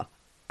ever.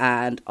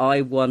 And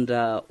I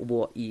wonder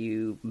what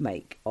you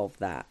make of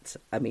that.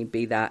 I mean,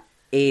 be that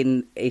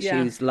in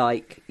issues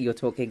like you're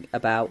talking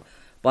about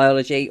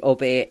biology, or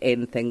be it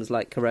in things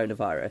like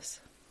coronavirus.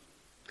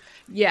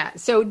 Yeah.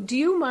 So do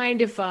you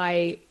mind if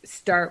I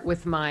start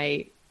with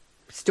my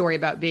story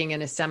about being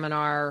in a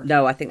seminar?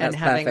 No, I think that's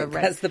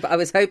perfect. I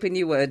was hoping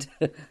you would.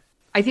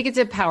 I think it's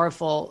a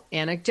powerful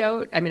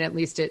anecdote. I mean, at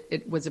least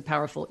it was a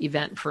powerful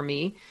event for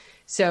me.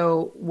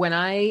 So when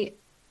I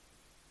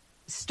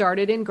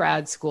started in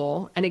grad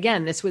school, and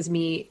again, this was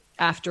me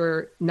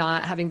after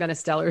not having been a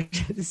stellar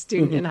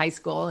student in high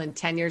school, and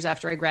 10 years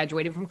after I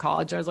graduated from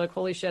college, I was like,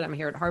 holy shit, I'm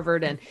here at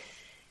Harvard. And,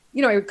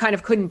 I kind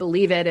of couldn't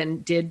believe it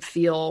and did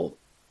feel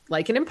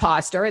like an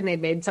imposter, and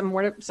they'd made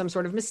some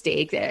sort of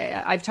mistake.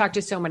 I've talked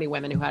to so many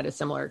women who had a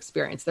similar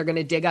experience. They're going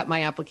to dig up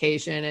my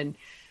application and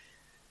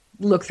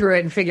look through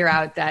it and figure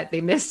out that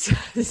they missed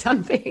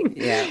something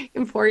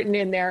important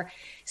in there.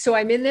 So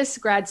I'm in this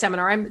grad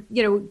seminar. I'm,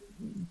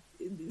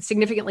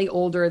 significantly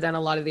older than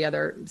a lot of the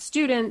other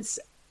students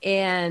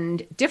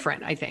and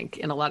different, I think,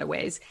 in a lot of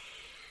ways.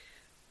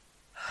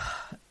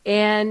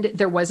 And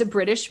there was a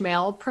British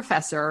male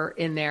professor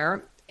in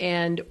there,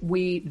 And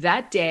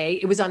that day,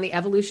 it was on the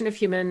evolution of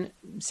human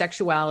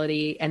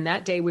sexuality. And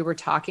that day we were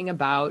talking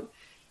about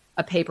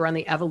a paper on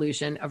the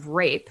evolution of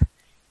rape.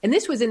 And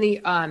this was in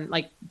the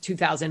like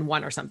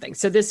 2001 or something.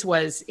 So this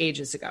was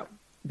ages ago,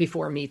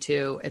 before Me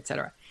Too, et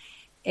cetera.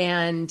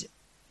 And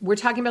we're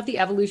talking about the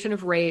evolution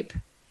of rape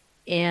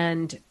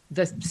and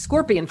the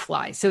scorpion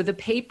fly. So the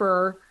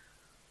paper,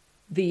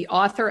 the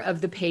author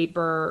of the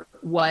paper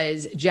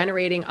was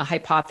generating a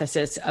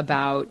hypothesis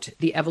about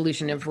the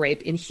evolution of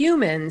rape in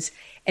humans.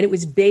 And it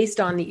was based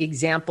on the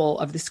example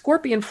of the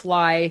scorpion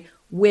fly,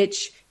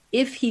 which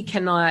if he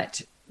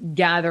cannot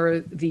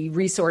gather the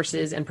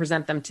resources and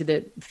present them to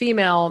the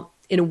female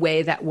in a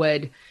way that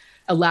would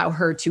allow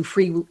her to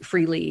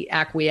freely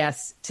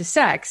acquiesce to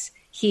sex,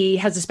 he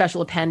has a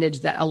special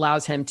appendage that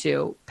allows him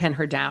to pin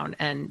her down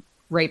and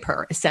rape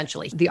her,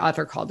 essentially. The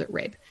author called it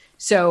rape.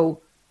 So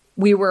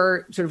we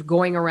were sort of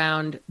going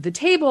around the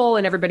table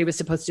and everybody was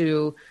supposed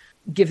to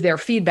give their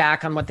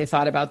feedback on what they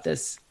thought about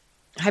this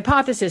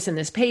hypothesis in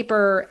this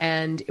paper.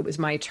 And it was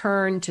my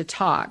turn to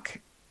talk.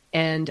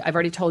 And I've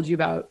already told you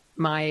about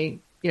my,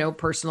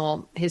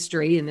 personal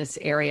history in this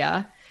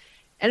area.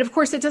 And of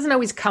course, it doesn't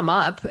always come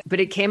up, but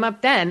it came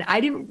up then. I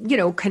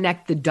didn't,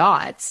 connect the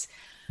dots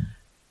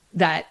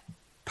that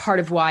part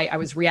of why I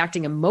was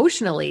reacting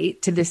emotionally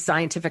to this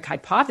scientific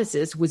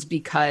hypothesis was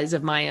because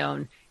of my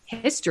own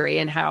history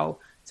and how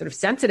sort of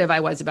sensitive I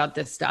was about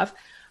this stuff.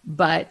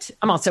 But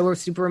I'm also a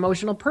super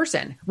emotional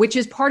person, which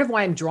is part of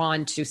why I'm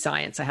drawn to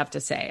science, I have to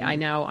say. I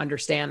now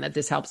understand that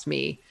this helps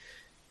me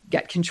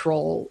get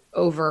control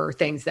over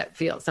things that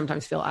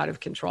sometimes feel out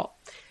of control.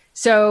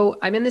 So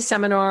I'm in the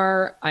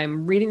seminar,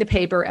 I'm reading the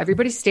paper,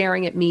 everybody's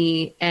staring at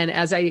me. And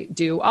as I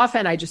do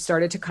often, I just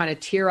started to kind of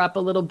tear up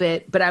a little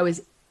bit, but I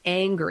was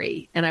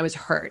angry and I was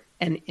hurt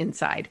and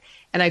inside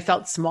and I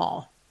felt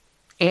small.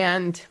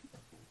 And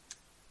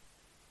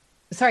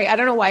sorry, I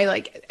don't know why,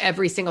 like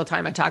every single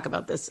time I talk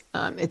about this,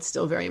 it's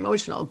still very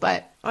emotional,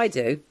 but I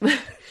do.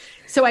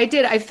 So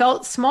I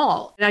felt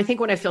small. And I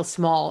think when I feel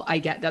small,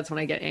 that's when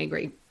I get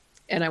angry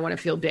and I want to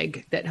feel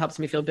big. That helps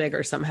me feel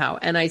bigger somehow.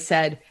 And I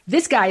said,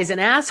 this guy is an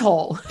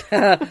asshole.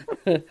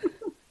 And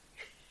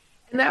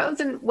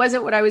that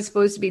wasn't what I was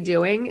supposed to be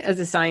doing as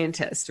a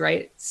scientist,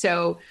 right?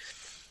 So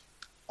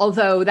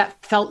although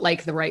that felt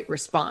like the right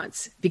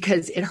response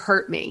because it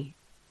hurt me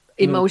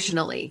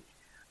emotionally.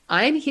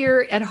 I'm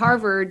here at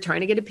Harvard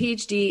trying to get a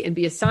PhD and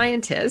be a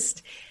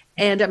scientist,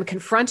 and I'm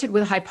confronted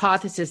with a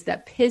hypothesis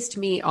that pissed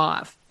me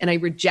off, and I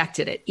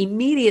rejected it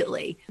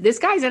immediately. This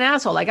guy's an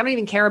asshole. Like, I don't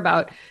even care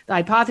about the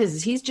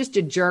hypothesis. He's just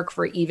a jerk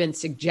for even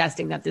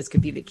suggesting that this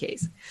could be the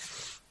case.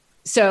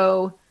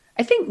 So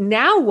I think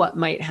now what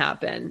might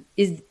happen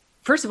is,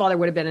 first of all, there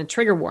would have been a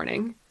trigger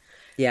warning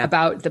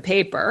about the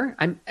paper.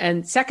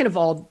 And second of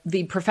all,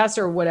 the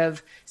professor would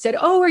have said,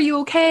 oh, are you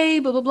okay?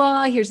 Blah, blah,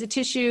 blah. Here's the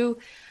tissue.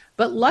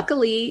 But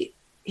luckily,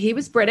 he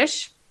was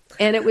British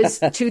and it was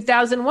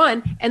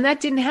 2001 and that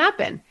didn't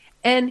happen.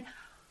 And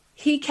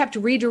he kept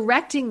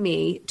redirecting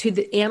me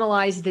to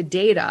analyze the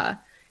data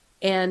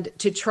and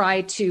to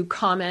try to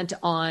comment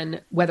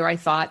on whether I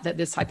thought that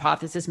this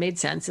hypothesis made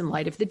sense in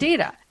light of the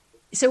data.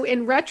 So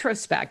in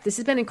retrospect, this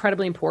has been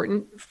incredibly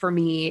important for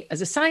me as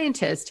a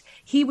scientist.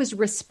 He was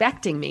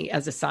respecting me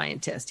as a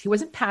scientist. He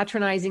wasn't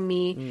patronizing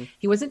me.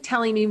 He wasn't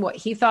telling me what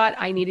he thought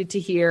I needed to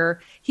hear.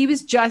 He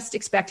was just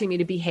expecting me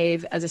to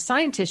behave as a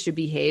scientist should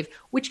behave,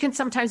 which can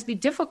sometimes be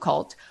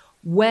difficult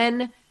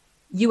when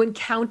you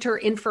encounter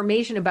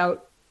information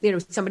about,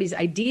 somebody's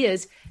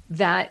ideas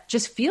that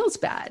just feels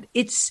bad.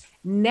 It's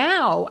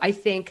now, I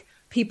think,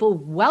 people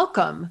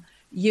welcome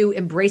you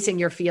embracing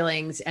your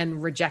feelings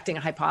and rejecting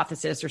a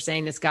hypothesis or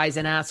saying this guy's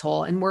an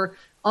asshole. And we're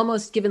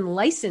almost given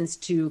license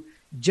to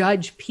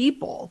judge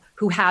people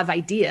who have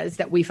ideas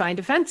that we find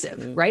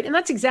offensive, right? And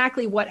that's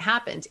exactly what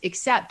happened,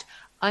 except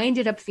I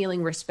ended up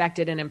feeling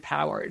respected and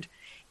empowered.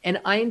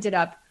 And I ended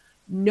up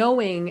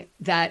knowing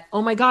that,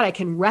 oh my God, I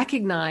can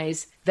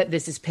recognize that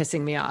this is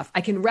pissing me off.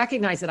 I can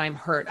recognize that I'm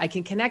hurt. I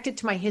can connect it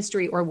to my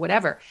history or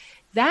whatever.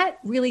 That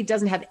really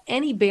doesn't have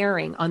any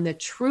bearing on the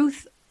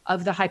truth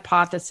of the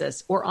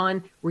hypothesis or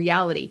on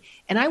reality.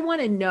 And I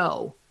want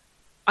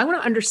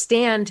to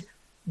understand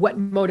what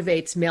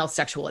motivates male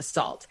sexual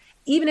assault.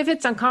 Even if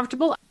it's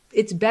uncomfortable,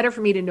 it's better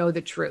for me to know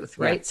the truth,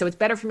 right? Yeah. So it's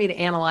better for me to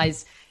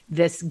analyze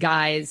this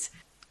guy's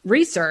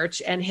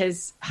research and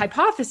his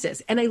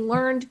hypothesis. And I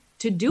learned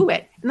to do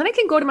it. And then I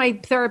can go to my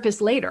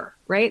therapist later,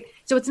 right?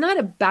 So it's not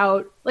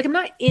about, I'm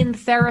not in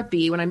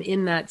therapy when I'm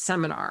in that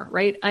seminar,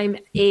 right? I'm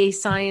a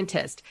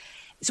scientist.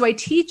 So I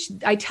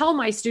tell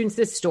my students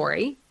this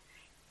story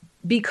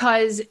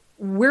because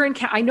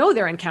I know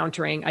they're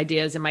encountering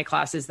ideas in my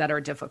classes that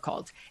are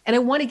difficult. And I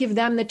want to give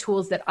them the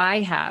tools that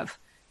I have,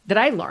 that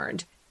I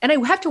learned. And I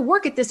have to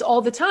work at this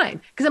all the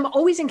time because I'm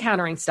always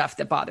encountering stuff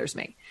that bothers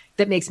me,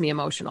 that makes me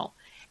emotional.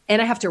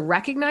 And I have to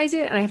recognize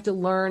it and I have to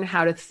learn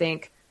how to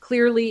think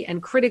clearly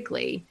and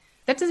critically.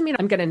 That doesn't mean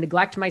I'm going to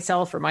neglect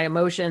myself or my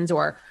emotions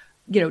or,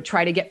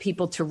 try to get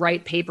people to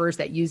write papers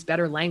that use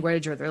better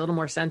language or they're a little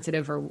more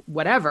sensitive or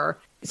whatever.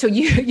 So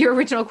your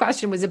original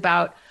question was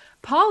about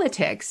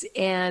politics.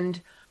 And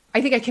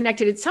I think I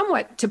connected it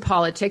somewhat to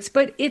politics,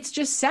 but it's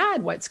just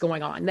sad what's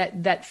going on,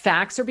 that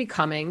facts are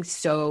becoming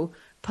so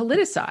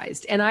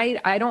politicized. And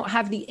I don't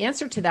have the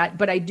answer to that,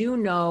 but I do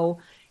know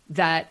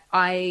that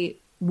I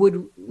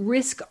would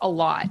risk a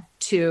lot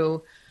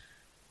to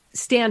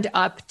stand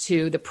up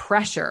to the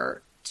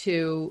pressure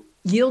to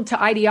yield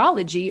to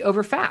ideology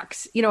over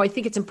facts. I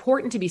think it's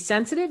important to be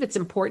sensitive. It's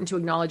important to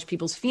acknowledge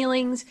people's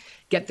feelings,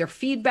 get their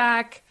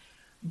feedback,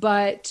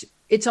 but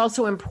it's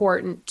also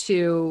important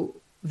to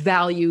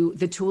value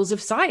the tools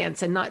of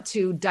science and not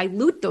to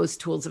dilute those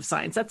tools of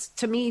science. That's,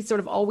 to me, sort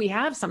of all we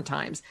have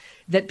sometimes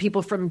that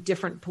people from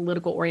different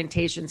political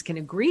orientations can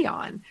agree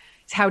on.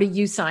 It's how to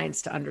use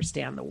science to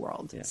understand the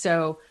world. Yeah.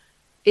 So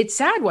it's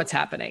sad what's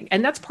happening.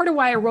 And that's part of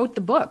why I wrote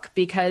the book,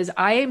 because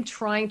I am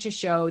trying to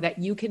show that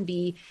you can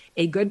be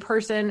a good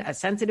person, a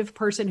sensitive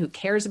person who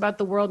cares about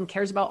the world and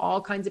cares about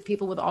all kinds of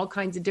people with all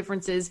kinds of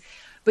differences,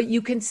 but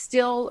you can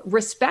still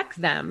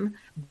respect them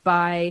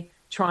by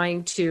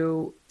trying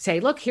to say,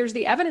 look, here's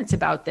the evidence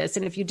about this.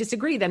 And if you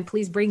disagree, then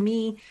please bring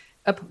me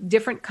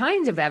different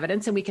kinds of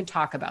evidence and we can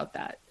talk about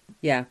that.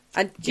 Yeah.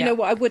 And do you know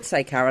what I would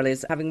say, Carole,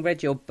 is having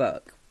read your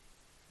book,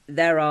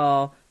 there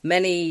are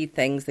many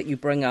things that you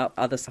bring up,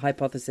 other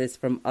hypotheses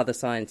from other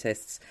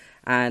scientists.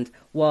 And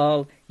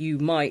while you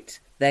might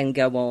then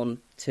go on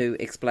to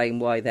explain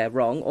why they're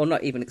wrong, or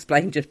not even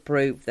explain, just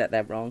prove that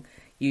they're wrong,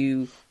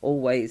 you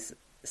always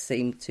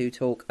seem to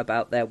talk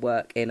about their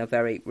work in a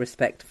very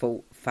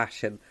respectful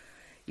fashion.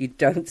 You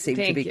don't seem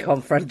to be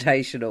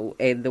confrontational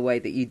in the way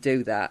that you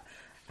do that.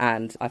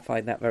 And I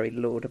find that very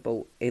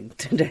laudable in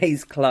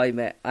today's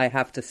climate, I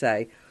have to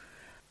say.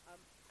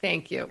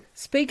 Thank you.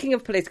 Speaking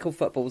of political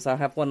footballs, I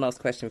have one last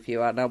question for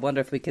you, and I wonder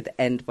if we could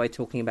end by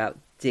talking about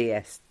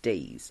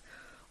DSDs,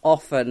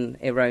 often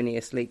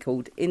erroneously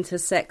called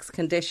intersex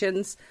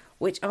conditions,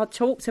 which are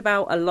talked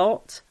about a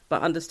lot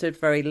but understood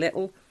very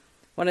little.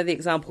 One of the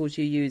examples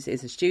you use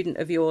is a student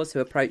of yours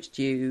who approached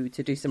you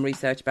to do some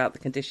research about the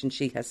condition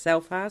she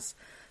herself has.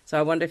 So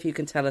I wonder if you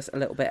can tell us a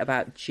little bit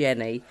about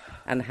Jenny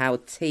and how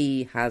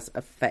T has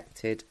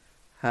affected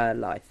her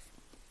life.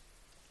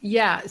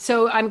 Yeah,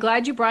 so I'm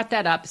glad you brought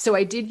that up. So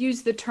I did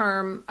use the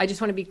term, I just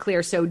want to be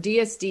clear. So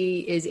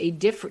DSD is a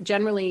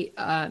generally,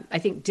 I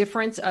think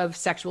difference of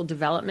sexual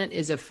development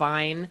is a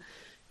fine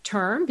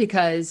term,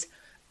 because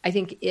I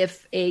think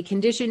if a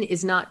condition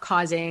is not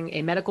causing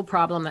a medical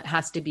problem that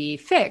has to be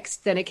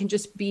fixed, then it can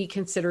just be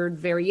considered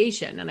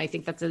variation. And I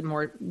think that's a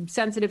more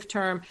sensitive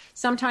term.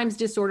 Sometimes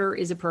disorder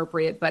is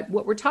appropriate, but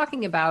what we're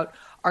talking about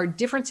are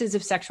differences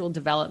of sexual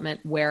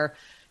development where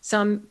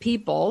some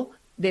people,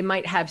 they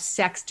might have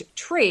sexed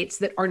traits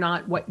that are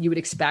not what you would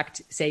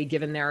expect, say,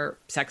 given their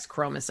sex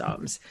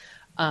chromosomes.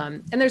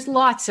 And there's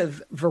lots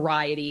of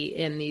variety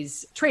in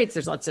these traits.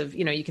 There's lots of,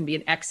 you can be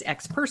an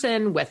XX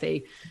person with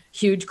a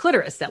huge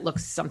clitoris that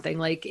looks something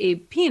like a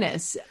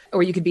penis,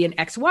 or you could be an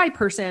XY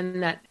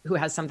person who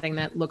has something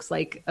that looks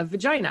like a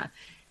vagina.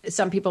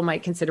 Some people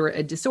might consider it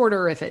a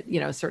disorder if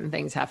certain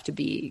things have to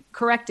be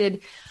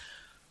corrected.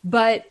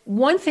 But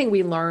one thing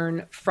we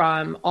learn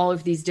from all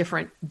of these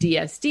different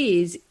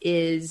DSDs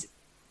is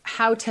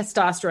how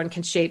testosterone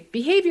can shape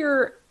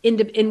behavior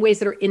in ways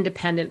that are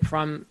independent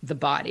from the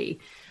body.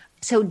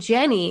 So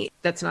Jenny,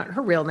 that's not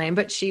her real name,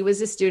 but she was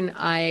a student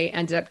I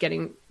ended up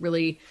getting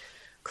really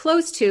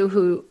close to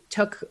who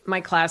took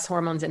my class,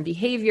 Hormones and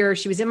Behavior.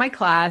 She was in my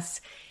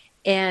class,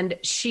 and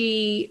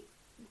she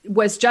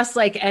was just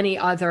like any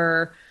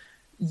other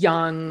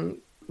young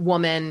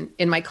woman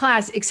in my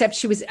class, except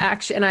she was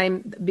actually, and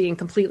I'm being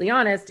completely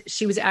honest,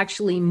 she was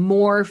actually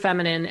more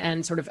feminine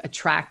and sort of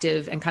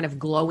attractive and kind of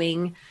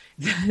glowing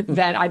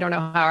that I don't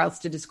know how else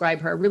to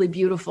describe her, really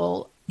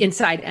beautiful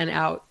inside and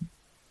out,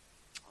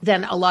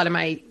 than a lot of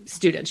my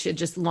students. She had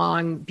just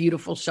long,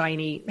 beautiful,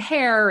 shiny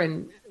hair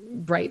and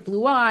bright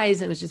blue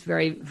eyes, and was just a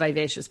very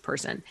vivacious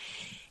person.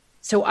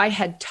 So I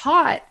had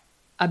taught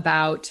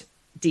about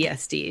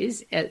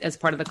DSDs as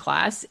part of the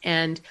class,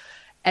 and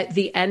at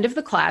the end of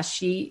the class,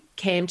 she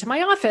came to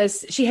my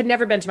office. She had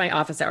never been to my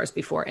office hours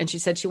before, and she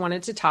said she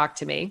wanted to talk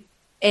to me.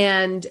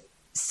 And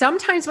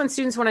sometimes when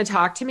students want to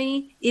talk to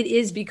me, it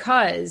is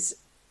because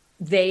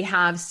they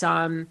have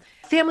some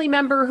family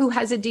member who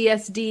has a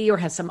DSD or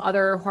has some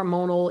other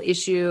hormonal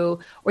issue,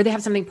 or they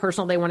have something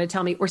personal they want to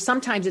tell me, or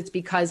sometimes it's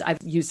because I've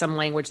used some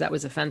language that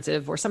was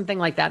offensive or something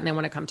like that, and they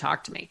want to come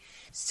talk to me.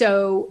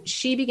 So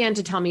she began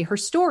to tell me her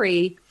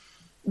story,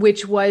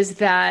 which was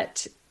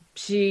that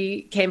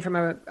she came from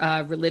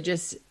a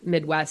religious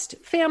Midwest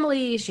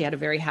family. She had a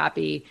very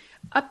happy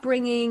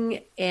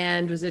upbringing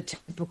and was a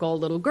typical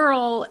little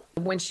girl.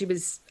 When she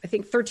was, I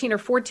think, 13 or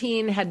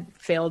 14, had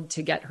failed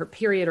to get her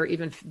period, or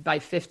even by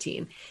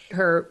 15.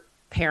 Her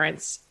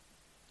parents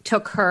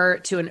took her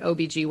to an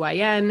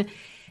OBGYN,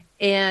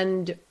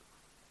 and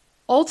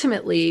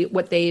ultimately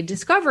what they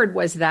discovered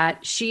was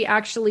that she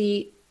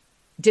actually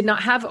did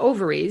not have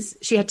ovaries.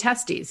 She had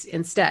testes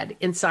instead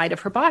inside of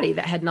her body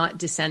that had not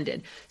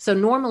descended. So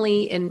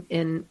normally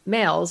in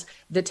males,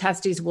 the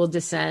testes will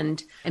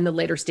descend in the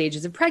later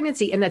stages of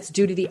pregnancy, and that's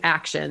due to the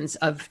actions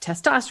of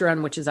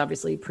testosterone, which is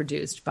obviously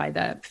produced by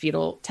the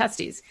fetal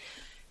testes.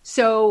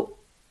 So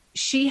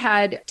she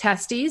had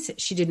testes.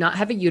 She did not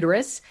have a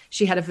uterus.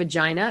 She had a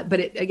vagina, but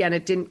it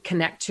didn't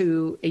connect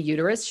to a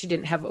uterus. She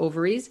didn't have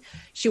ovaries.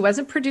 She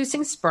wasn't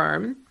producing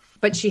sperm,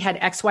 but she had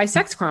XY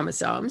sex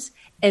chromosomes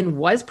and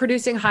was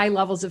producing high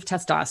levels of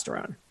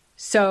testosterone.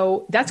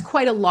 So that's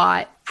quite a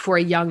lot for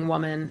a young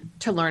woman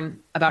to learn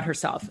about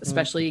herself,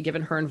 especially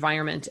given her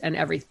environment and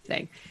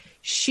everything.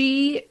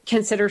 She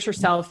considers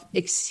herself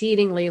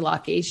exceedingly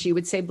lucky. She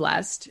would say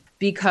blessed,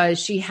 because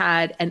she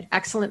had an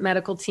excellent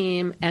medical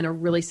team and a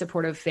really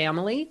supportive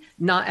family.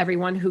 Not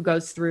everyone who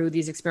goes through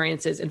these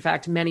experiences. In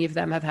fact, many of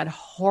them have had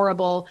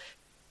horrible,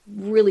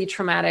 really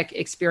traumatic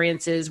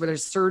experiences where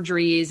there's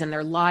surgeries and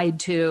they're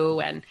lied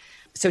to. And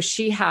so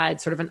she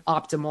had sort of an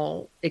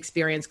optimal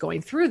experience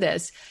going through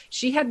this.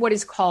 She had what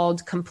is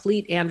called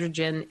complete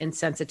androgen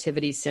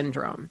insensitivity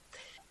syndrome,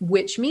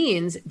 which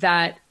means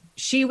that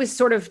she was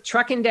sort of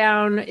trucking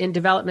down in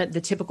development the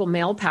typical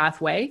male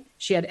pathway.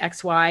 She had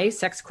XY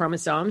sex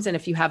chromosomes. And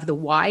if you have the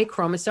Y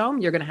chromosome,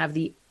 you're going to have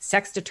the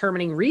sex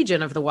determining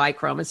region of the Y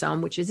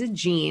chromosome, which is a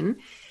gene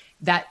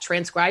that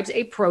transcribes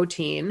a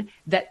protein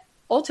that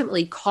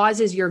ultimately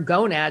causes your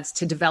gonads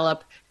to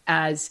develop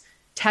as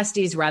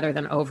testes rather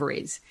than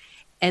ovaries.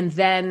 And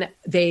then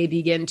they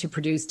begin to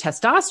produce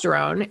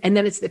testosterone. And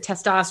then it's the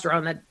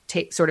testosterone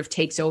that sort of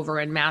takes over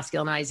and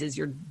masculinizes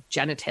your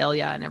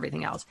genitalia and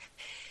everything else.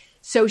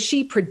 So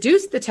she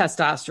produced the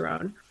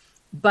testosterone,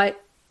 but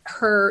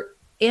her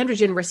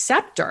androgen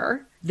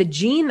receptor, the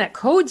gene that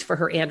codes for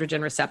her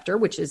androgen receptor,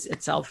 which is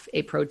itself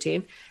a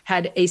protein,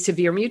 had a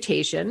severe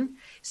mutation.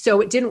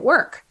 So it didn't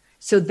work.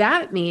 So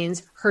that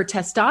means her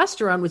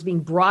testosterone was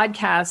being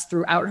broadcast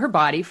throughout her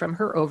body from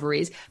her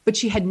ovaries, but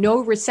she had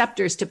no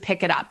receptors to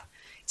pick it up.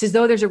 It's as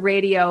though there's a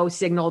radio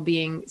signal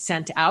being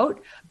sent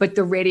out, but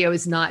the radio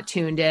is not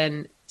tuned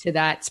in to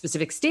that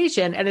specific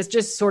station and it's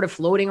just sort of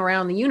floating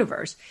around the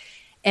universe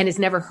and is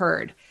never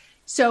heard.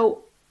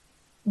 So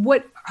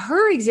what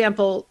her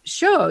example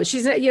shows,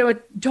 she's a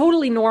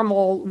totally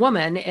normal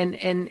woman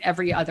in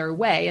every other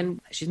way.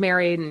 And she's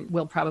married and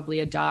will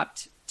probably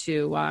adopt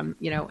to,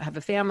 have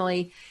a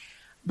family.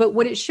 But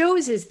what it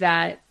shows is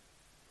that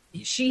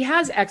she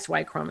has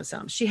XY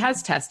chromosomes. She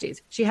has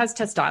testes. She has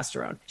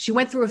testosterone. She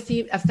went through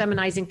a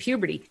feminizing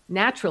puberty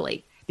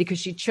naturally because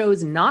she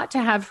chose not to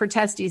have her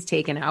testes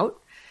taken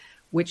out,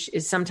 which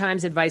is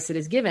sometimes advice that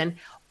is given.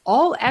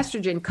 All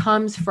estrogen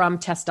comes from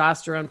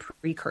testosterone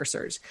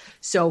precursors.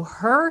 So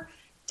her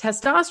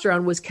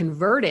testosterone was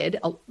converted,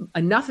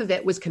 enough of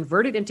it was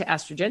converted into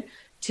estrogen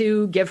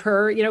to give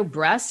her,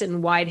 breasts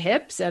and wide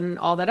hips and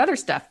all that other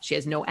stuff. She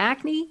has no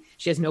acne.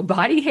 She has no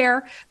body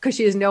hair because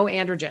she has no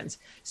androgens.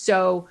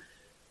 So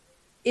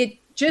it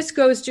just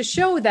goes to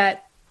show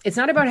that it's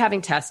not about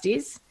having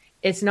testes.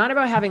 It's not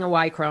about having a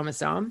Y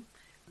chromosome.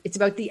 It's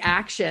about the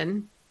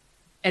action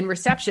and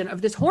reception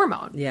of this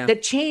hormone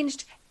that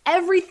changed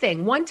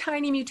everything. One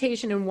tiny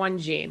mutation in one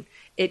gene.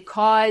 It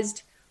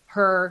caused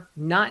her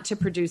not to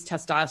produce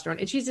testosterone.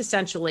 And she's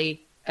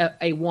essentially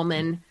a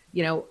woman,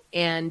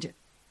 and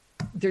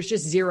there's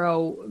just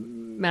zero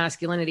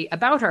masculinity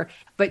about her.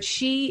 But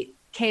she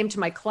came to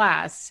my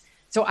class.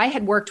 So I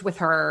had worked with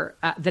her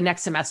the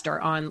next semester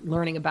on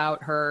learning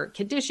about her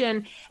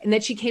condition. And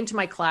then she came to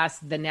my class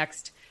the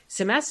next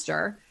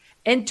semester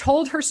and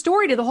told her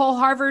story to the whole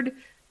Harvard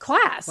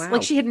class. Wow.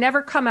 Like she had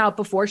never come out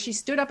before. She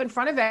stood up in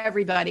front of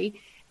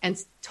everybody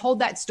and told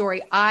that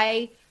story.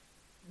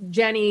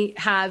 Jenny,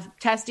 have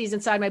testes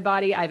inside my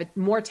body. I have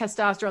more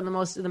testosterone than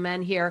most of the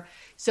men here.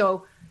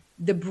 So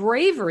the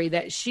bravery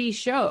that she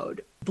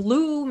showed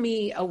blew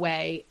me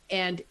away.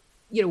 And,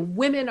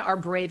 women are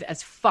brave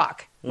as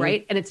fuck,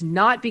 right? And it's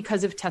not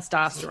because of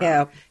testosterone.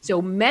 Yeah.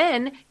 So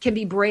men can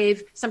be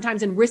brave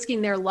sometimes in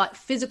risking their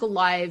physical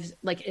lives,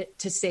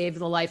 to save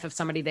the life of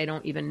somebody they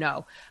don't even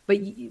know.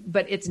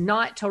 But it's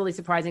not totally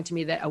surprising to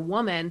me that a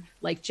woman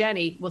like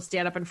Jenny will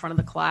stand up in front of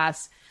the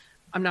class.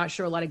 I'm not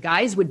sure a lot of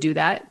guys would do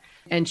that.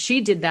 And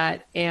she did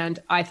that. And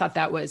I thought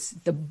that was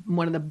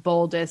one of the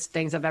boldest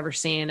things I've ever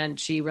seen. And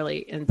she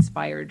really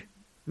inspired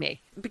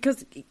me.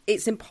 Because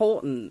it's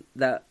important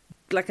that,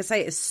 like I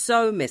say, it's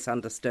so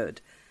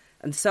misunderstood.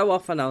 And so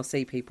often I'll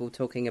see people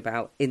talking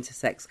about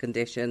intersex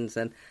conditions.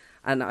 And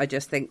I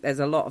just think there's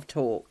a lot of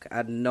talk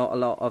and not a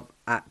lot of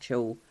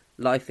actual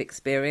life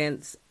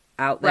experience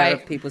out there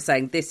of people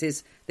saying, this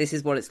is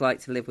what it's like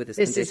to live with this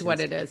condition. This is what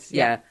it is.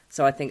 Yeah.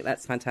 So I think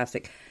that's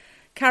fantastic.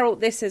 Carole,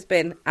 this has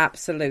been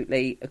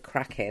absolutely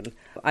cracking.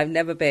 I've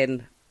never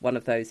been one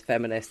of those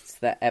feminists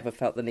that ever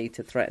felt the need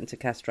to threaten to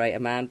castrate a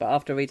man, but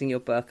after reading your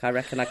book, I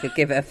reckon I could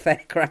give it a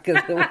fair crack of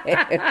the whip.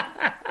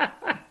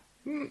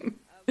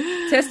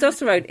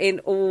 Testosterone in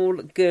all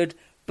good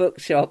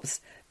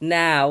bookshops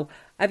now.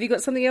 Have you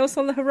got something else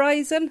on the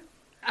horizon?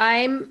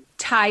 I'm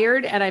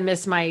tired and I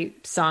miss my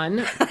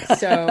son.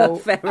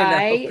 So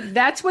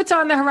that's what's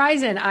on the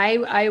horizon.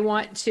 I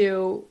want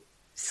to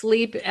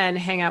sleep and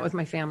hang out with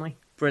my family.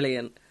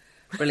 Brilliant.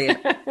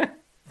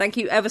 Thank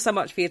you ever so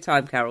much for your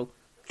time, Carole.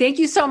 Thank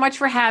you so much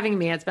for having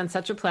me. It's been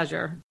such a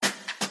pleasure.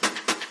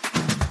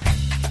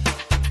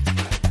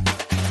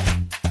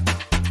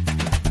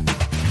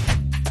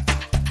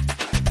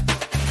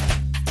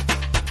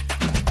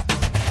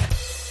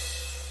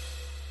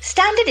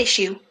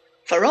 issue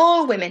for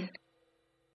all women.